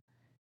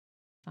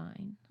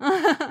 "Fine."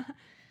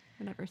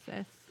 Whatever,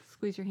 sis.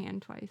 Squeeze your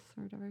hand twice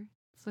or whatever.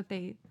 That's what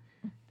they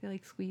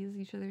like squeeze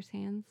each other's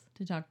hands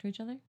To talk to each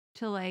other.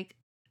 to like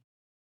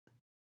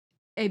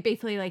it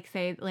basically like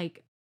say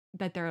like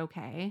that they're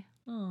okay.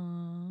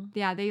 Aww.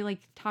 Yeah, they like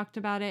talked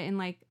about it in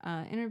like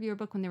an interview or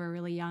book when they were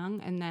really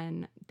young, and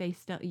then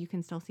you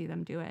can still see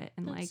them do it.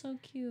 And That's like, so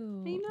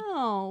cute. I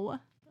know.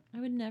 I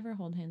would never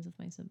hold hands with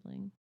my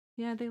sibling.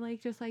 Yeah, they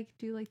like just like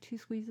do like 2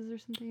 squeezes or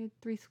something,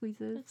 3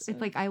 squeezes. That's so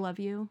It's like I love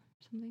you or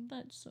something.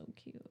 That's so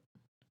cute.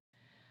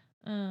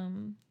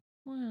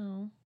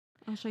 Wow.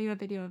 I'll show you a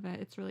video of it.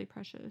 It's really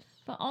precious.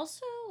 But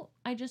also,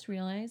 I just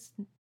realized,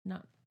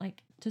 not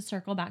like to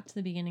circle back to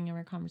the beginning of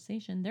our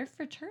conversation, they're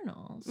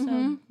fraternal. So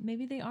Mhm.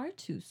 maybe they are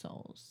 2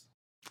 souls.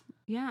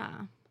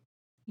 Yeah.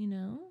 You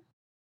know?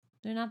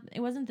 They're not, it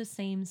wasn't the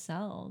same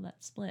cell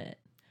that split.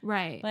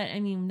 Right. But I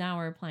mean, now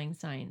we're applying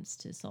science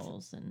to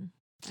souls and.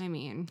 I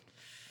mean,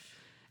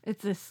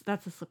 that's a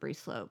slippery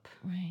slope.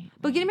 Right.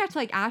 But getting back to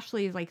like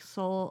Ashley's like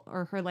soul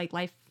or her like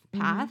life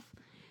path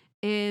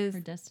is Her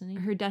destiny.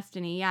 her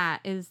destiny, yeah,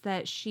 is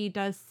that she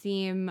does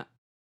seem,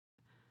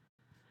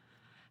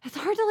 it's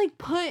hard to like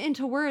put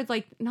into words,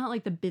 like not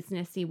like the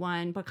businessy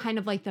one, but kind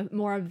of like the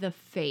more of the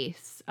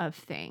face of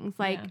things.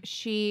 Like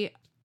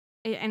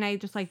and I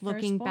just like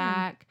looking Firstborn.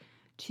 back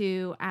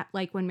to at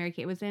like when Mary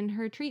Kate was in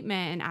her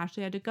treatment and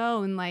Ashley had to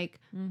go and like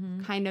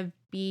Mm-hmm. kind of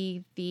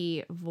be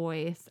the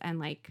voice and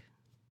like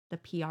the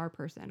PR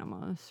person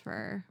almost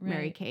for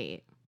Mary Right.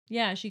 Kate.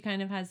 Yeah, she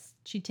kind of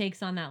she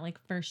takes on that like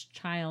first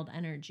child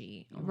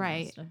energy. Almost,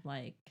 Right. Of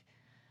like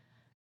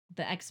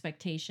the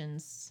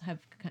expectations have,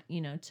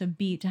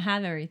 to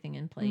have everything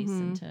in place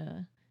and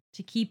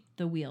to keep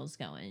the wheels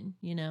going,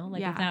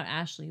 like Yeah. without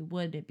Ashley,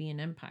 would it be an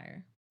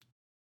empire?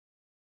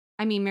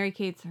 I mean, Mary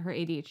Kate's her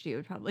ADHD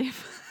would probably.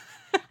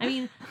 I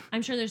mean,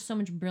 I'm sure there's so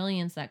much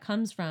brilliance that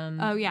comes from,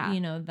 Oh, yeah.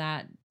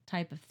 That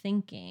type of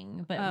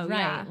thinking. But Oh, right,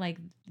 yeah. like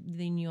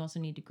then you also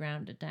need to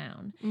ground it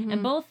down. Mhm.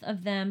 And both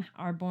of them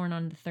are born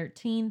on the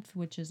 13th,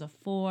 which is a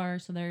 4.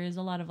 So there is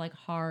a lot of like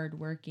hard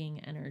working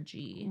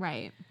energy.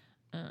 Right.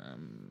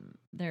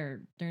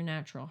 They're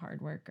natural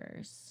hard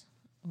workers,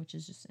 which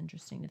is just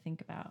interesting to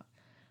think about.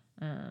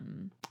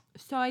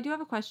 So I do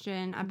have a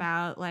question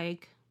about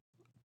like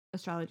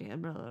astrology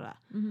and blah blah blah.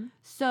 Mm-hmm.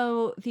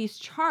 So these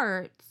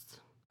charts,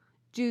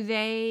 do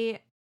they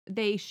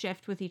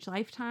shift with each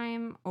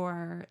lifetime,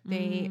 or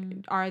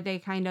are they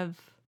kind of,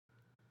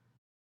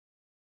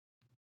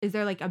 is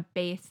there like a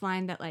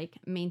baseline that like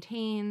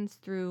maintains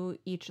through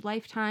each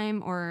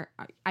lifetime, or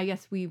I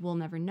guess we will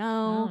never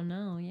know. Oh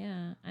no,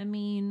 yeah. I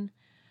mean,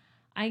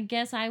 I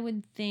guess I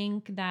would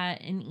think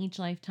that in each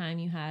lifetime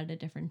you had a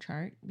different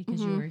chart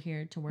because you Mhm. were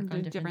here to work Do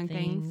on different different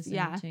things, and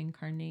yeah. to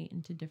incarnate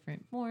into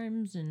different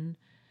forms and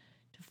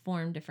to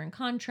form different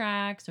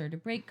contracts or to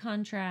break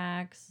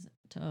contracts,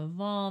 to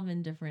evolve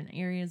in different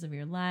areas of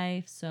your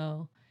life.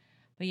 So,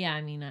 but yeah,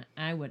 I mean,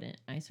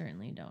 I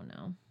certainly don't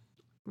know.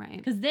 Right.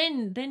 Because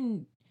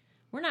then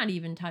we're not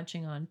even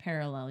touching on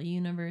parallel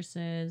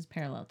universes,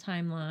 parallel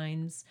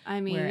timelines.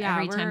 I mean, where yeah,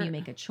 every time we're- you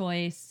make a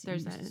choice,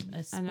 there's there's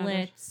a another-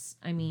 splits.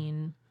 I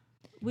mean,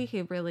 we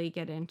could really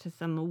get into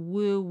some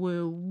woo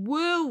woo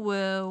woo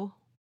woo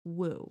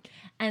woo.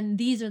 and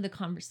these are the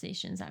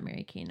conversations that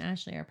Mary Kate and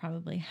Ashley are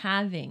probably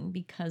having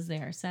because they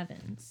are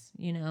 7s,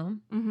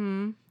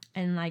 Mm-hmm.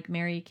 And like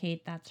Mary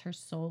Kate, that's her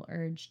soul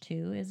urge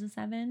too, is a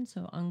 7.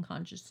 So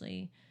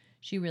unconsciously,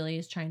 she really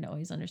is trying to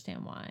always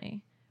understand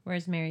why.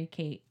 Whereas Mary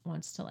Kate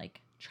wants to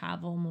like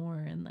travel more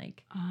and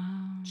like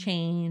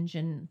change,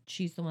 and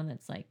she's the one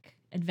that's like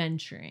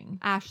adventuring.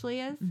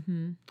 Ashley is.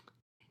 Mm-hmm.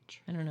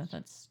 I don't know if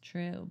that's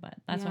true, but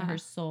that's what Yeah. her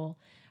soul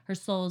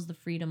is the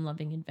freedom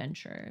loving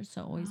adventurer.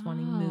 So always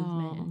wanting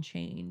movement and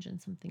change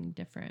and something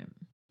different.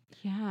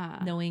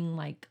 Yeah. Knowing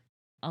like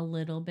a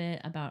little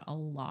bit about a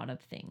lot of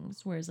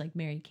things. Whereas like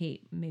Mary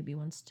Kate maybe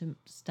wants to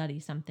study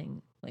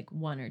something like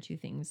 1 or 2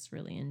 things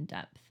really in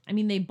depth. I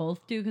mean, they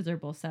both do because they're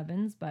both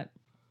 7s, but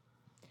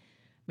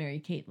Mary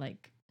Kate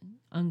like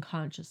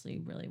unconsciously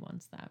really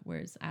wants that.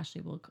 Whereas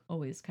Ashley will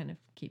always kind of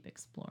keep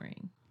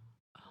exploring.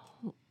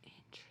 Oh,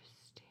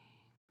 interesting.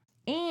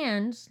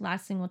 And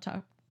last thing we'll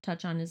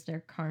touch on is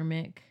their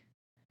karmic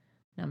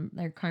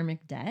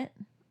debt.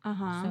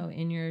 Uh-huh. So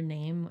in your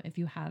name, if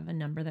you have a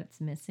number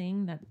that's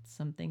missing,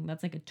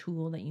 that's like a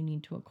tool that you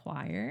need to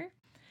acquire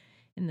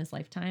in this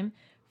lifetime.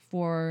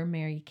 For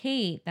Mary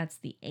Kate, that's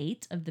the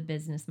 8 of the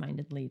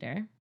business-minded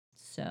leader.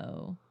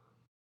 So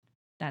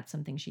that's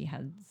something she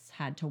has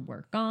had to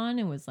work on.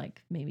 It was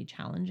like maybe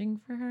challenging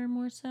for her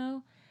more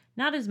so.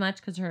 Not as much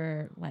because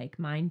her like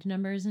mind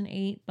number is an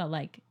 8, but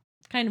like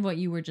kind of what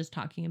you were just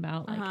talking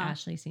about. Like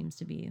Ashley seems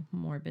to be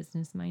more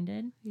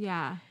business-minded.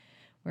 Yeah.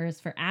 Whereas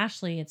for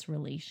Ashley, it's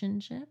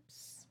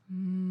relationships.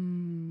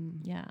 Mm.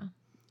 Yeah.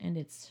 And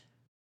it's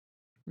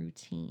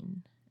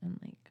routine and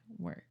like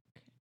work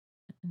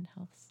and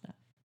health stuff.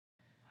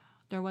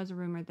 There was a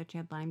rumor that she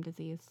had Lyme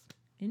disease.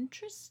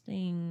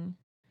 Interesting.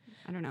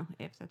 I don't know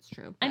if that's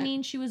true. I but-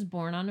 mean, she was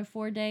born on a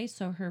 4 day,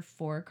 so her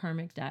 4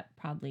 karmic debt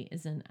probably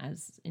isn't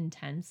as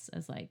intense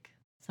as like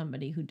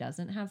somebody who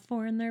doesn't have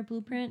 4 in their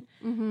blueprint.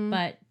 Mhm.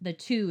 But the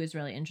 2 is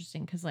really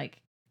interesting because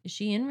like, is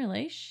she in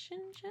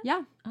relationship?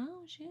 Yeah,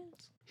 Oh, she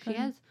is. she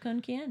is.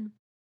 Kun Kien.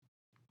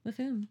 With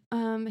whom?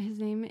 His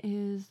name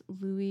is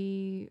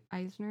Louis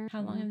Eisner.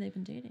 How long have they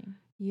been dating?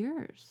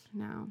 years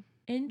now.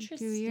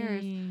 Interesting.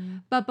 years.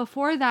 But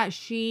before that,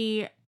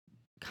 she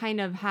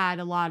kind of had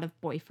a lot of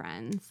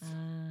boyfriends.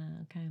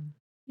 Okay.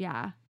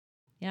 Yeah.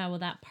 Yeah, well,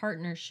 that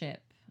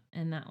partnership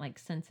and that like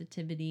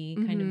sensitivity,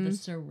 kind of the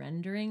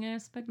surrendering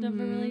aspect of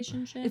a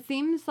relationship. It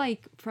seems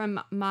like from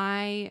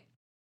my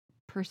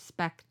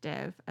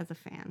perspective as a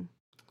fan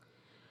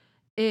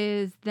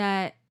is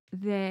that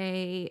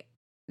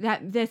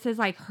this is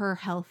like her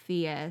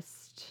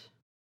healthiest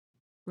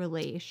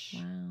relation.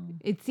 Wow.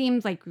 It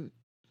seems like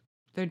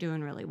they're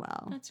doing really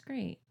well. That's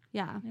great.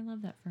 Yeah. I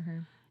love that for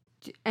her.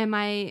 Am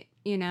I,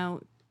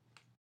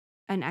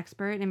 an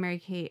expert in Mary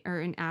Kate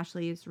or in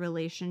Ashley's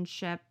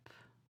relationship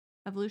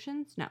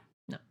evolutions? No.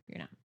 No, you're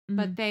not.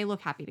 But they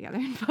look happy together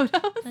in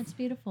photos. That's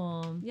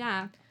beautiful.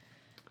 Yeah.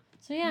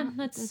 So yeah,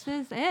 This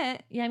is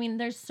it. Yeah, I mean,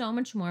 there's so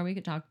much more we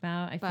could talk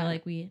about. I feel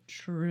like we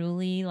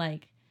truly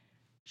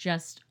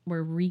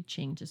we're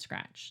reaching to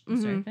scratch the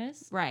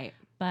surface. Right.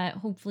 But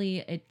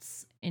hopefully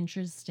it's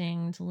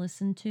interesting to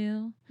listen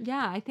to.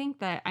 Yeah, I think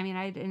that, I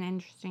had an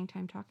interesting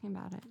time talking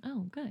about it.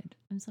 Oh, good.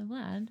 I'm so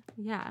glad.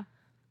 Yeah.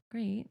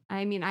 Great.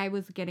 I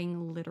was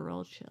getting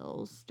literal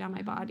chills down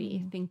my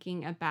body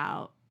thinking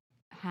about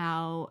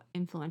how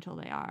influential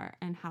they are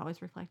and how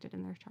it's reflected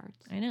in their charts.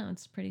 I know,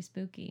 it's pretty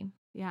spooky.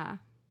 Yeah.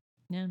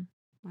 Yeah.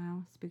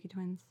 Wow. Spooky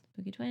twins.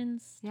 Spooky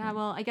twins. Yeah.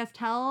 Well, I guess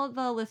tell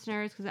the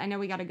listeners, because I know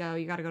we got to go.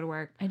 You got to go to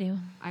work. I do.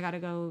 I got to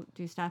go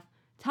do stuff.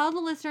 Tell the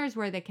listeners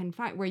where they can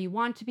find, where you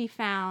want to be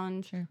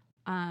found. Sure.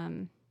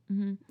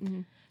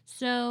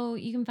 So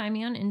you can find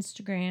me on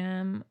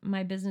Instagram.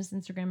 My business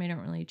Instagram, I don't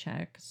really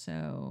check.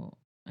 So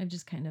I've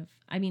just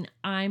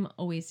I'm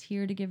always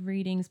here to give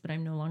readings, but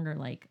I'm no longer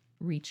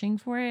reaching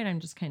for it. I'm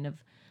just kind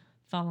of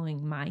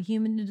following my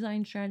human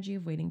design strategy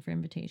of waiting for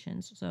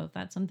invitations. So if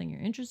that's something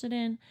you're interested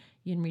in,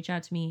 you can reach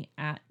out to me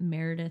at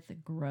Meredith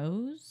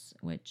Grows,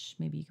 which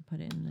maybe you could put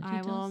it in the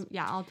details. I will.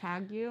 Yeah, I'll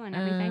tag you and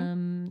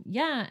everything.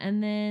 Yeah,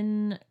 and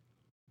then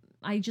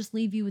I just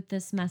leave you with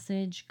this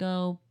message: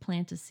 go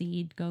plant a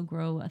seed, go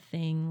grow a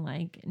thing,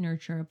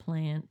 nurture a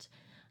plant,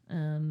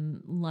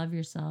 love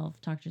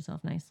yourself, talk to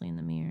yourself nicely in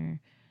the mirror,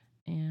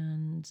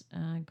 and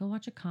go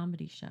watch a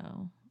comedy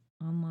show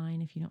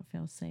online if you don't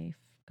feel safe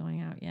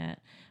going out yet.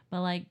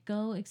 But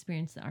go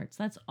experience the arts.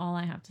 That's all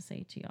I have to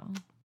say to y'all.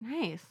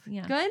 Nice.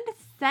 Yeah. Good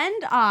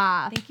send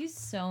off. Thank you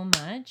so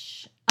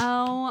much.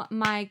 Oh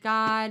my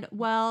God.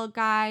 Well,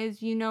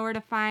 guys, you know where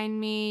to find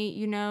me.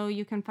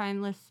 You can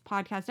find this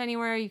podcast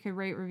anywhere. You can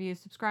rate, review,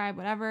 subscribe,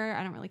 whatever.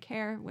 I don't really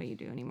care what you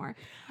do anymore.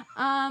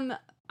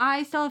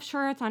 I still have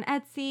shirts on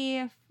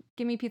Etsy.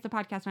 Give Me Pizza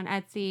Podcast on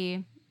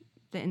Etsy.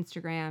 The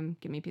Instagram,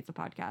 Give Me Pizza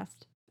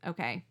Podcast.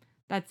 Okay.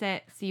 That's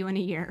it. See you in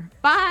a year.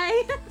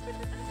 Bye.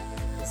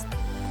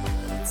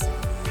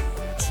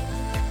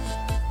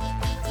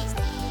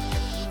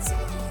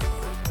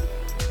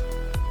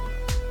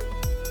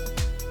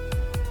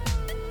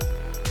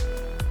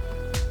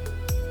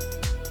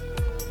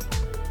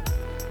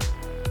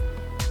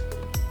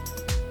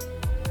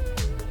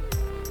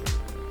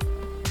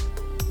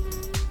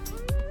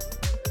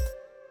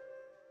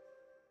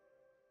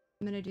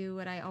 I'm going to do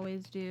what I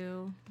always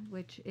do,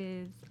 which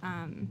is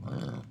Sorry.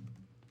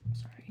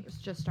 let's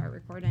just start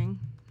recording.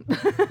 You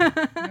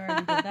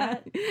already did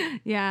that?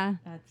 Yeah.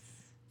 That's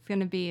going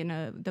to be in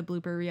the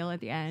blooper reel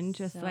at the end,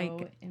 just so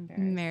like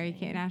embarrassing. Mary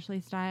Kate and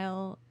Ashley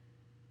style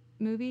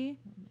movie,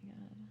 Oh my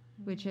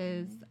God. which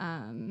is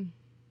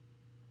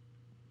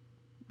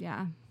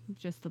yeah,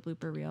 just the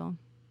blooper reel.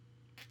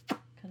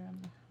 Could have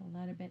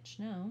let a bitch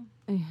know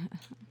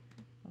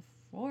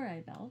before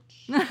I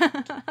belch.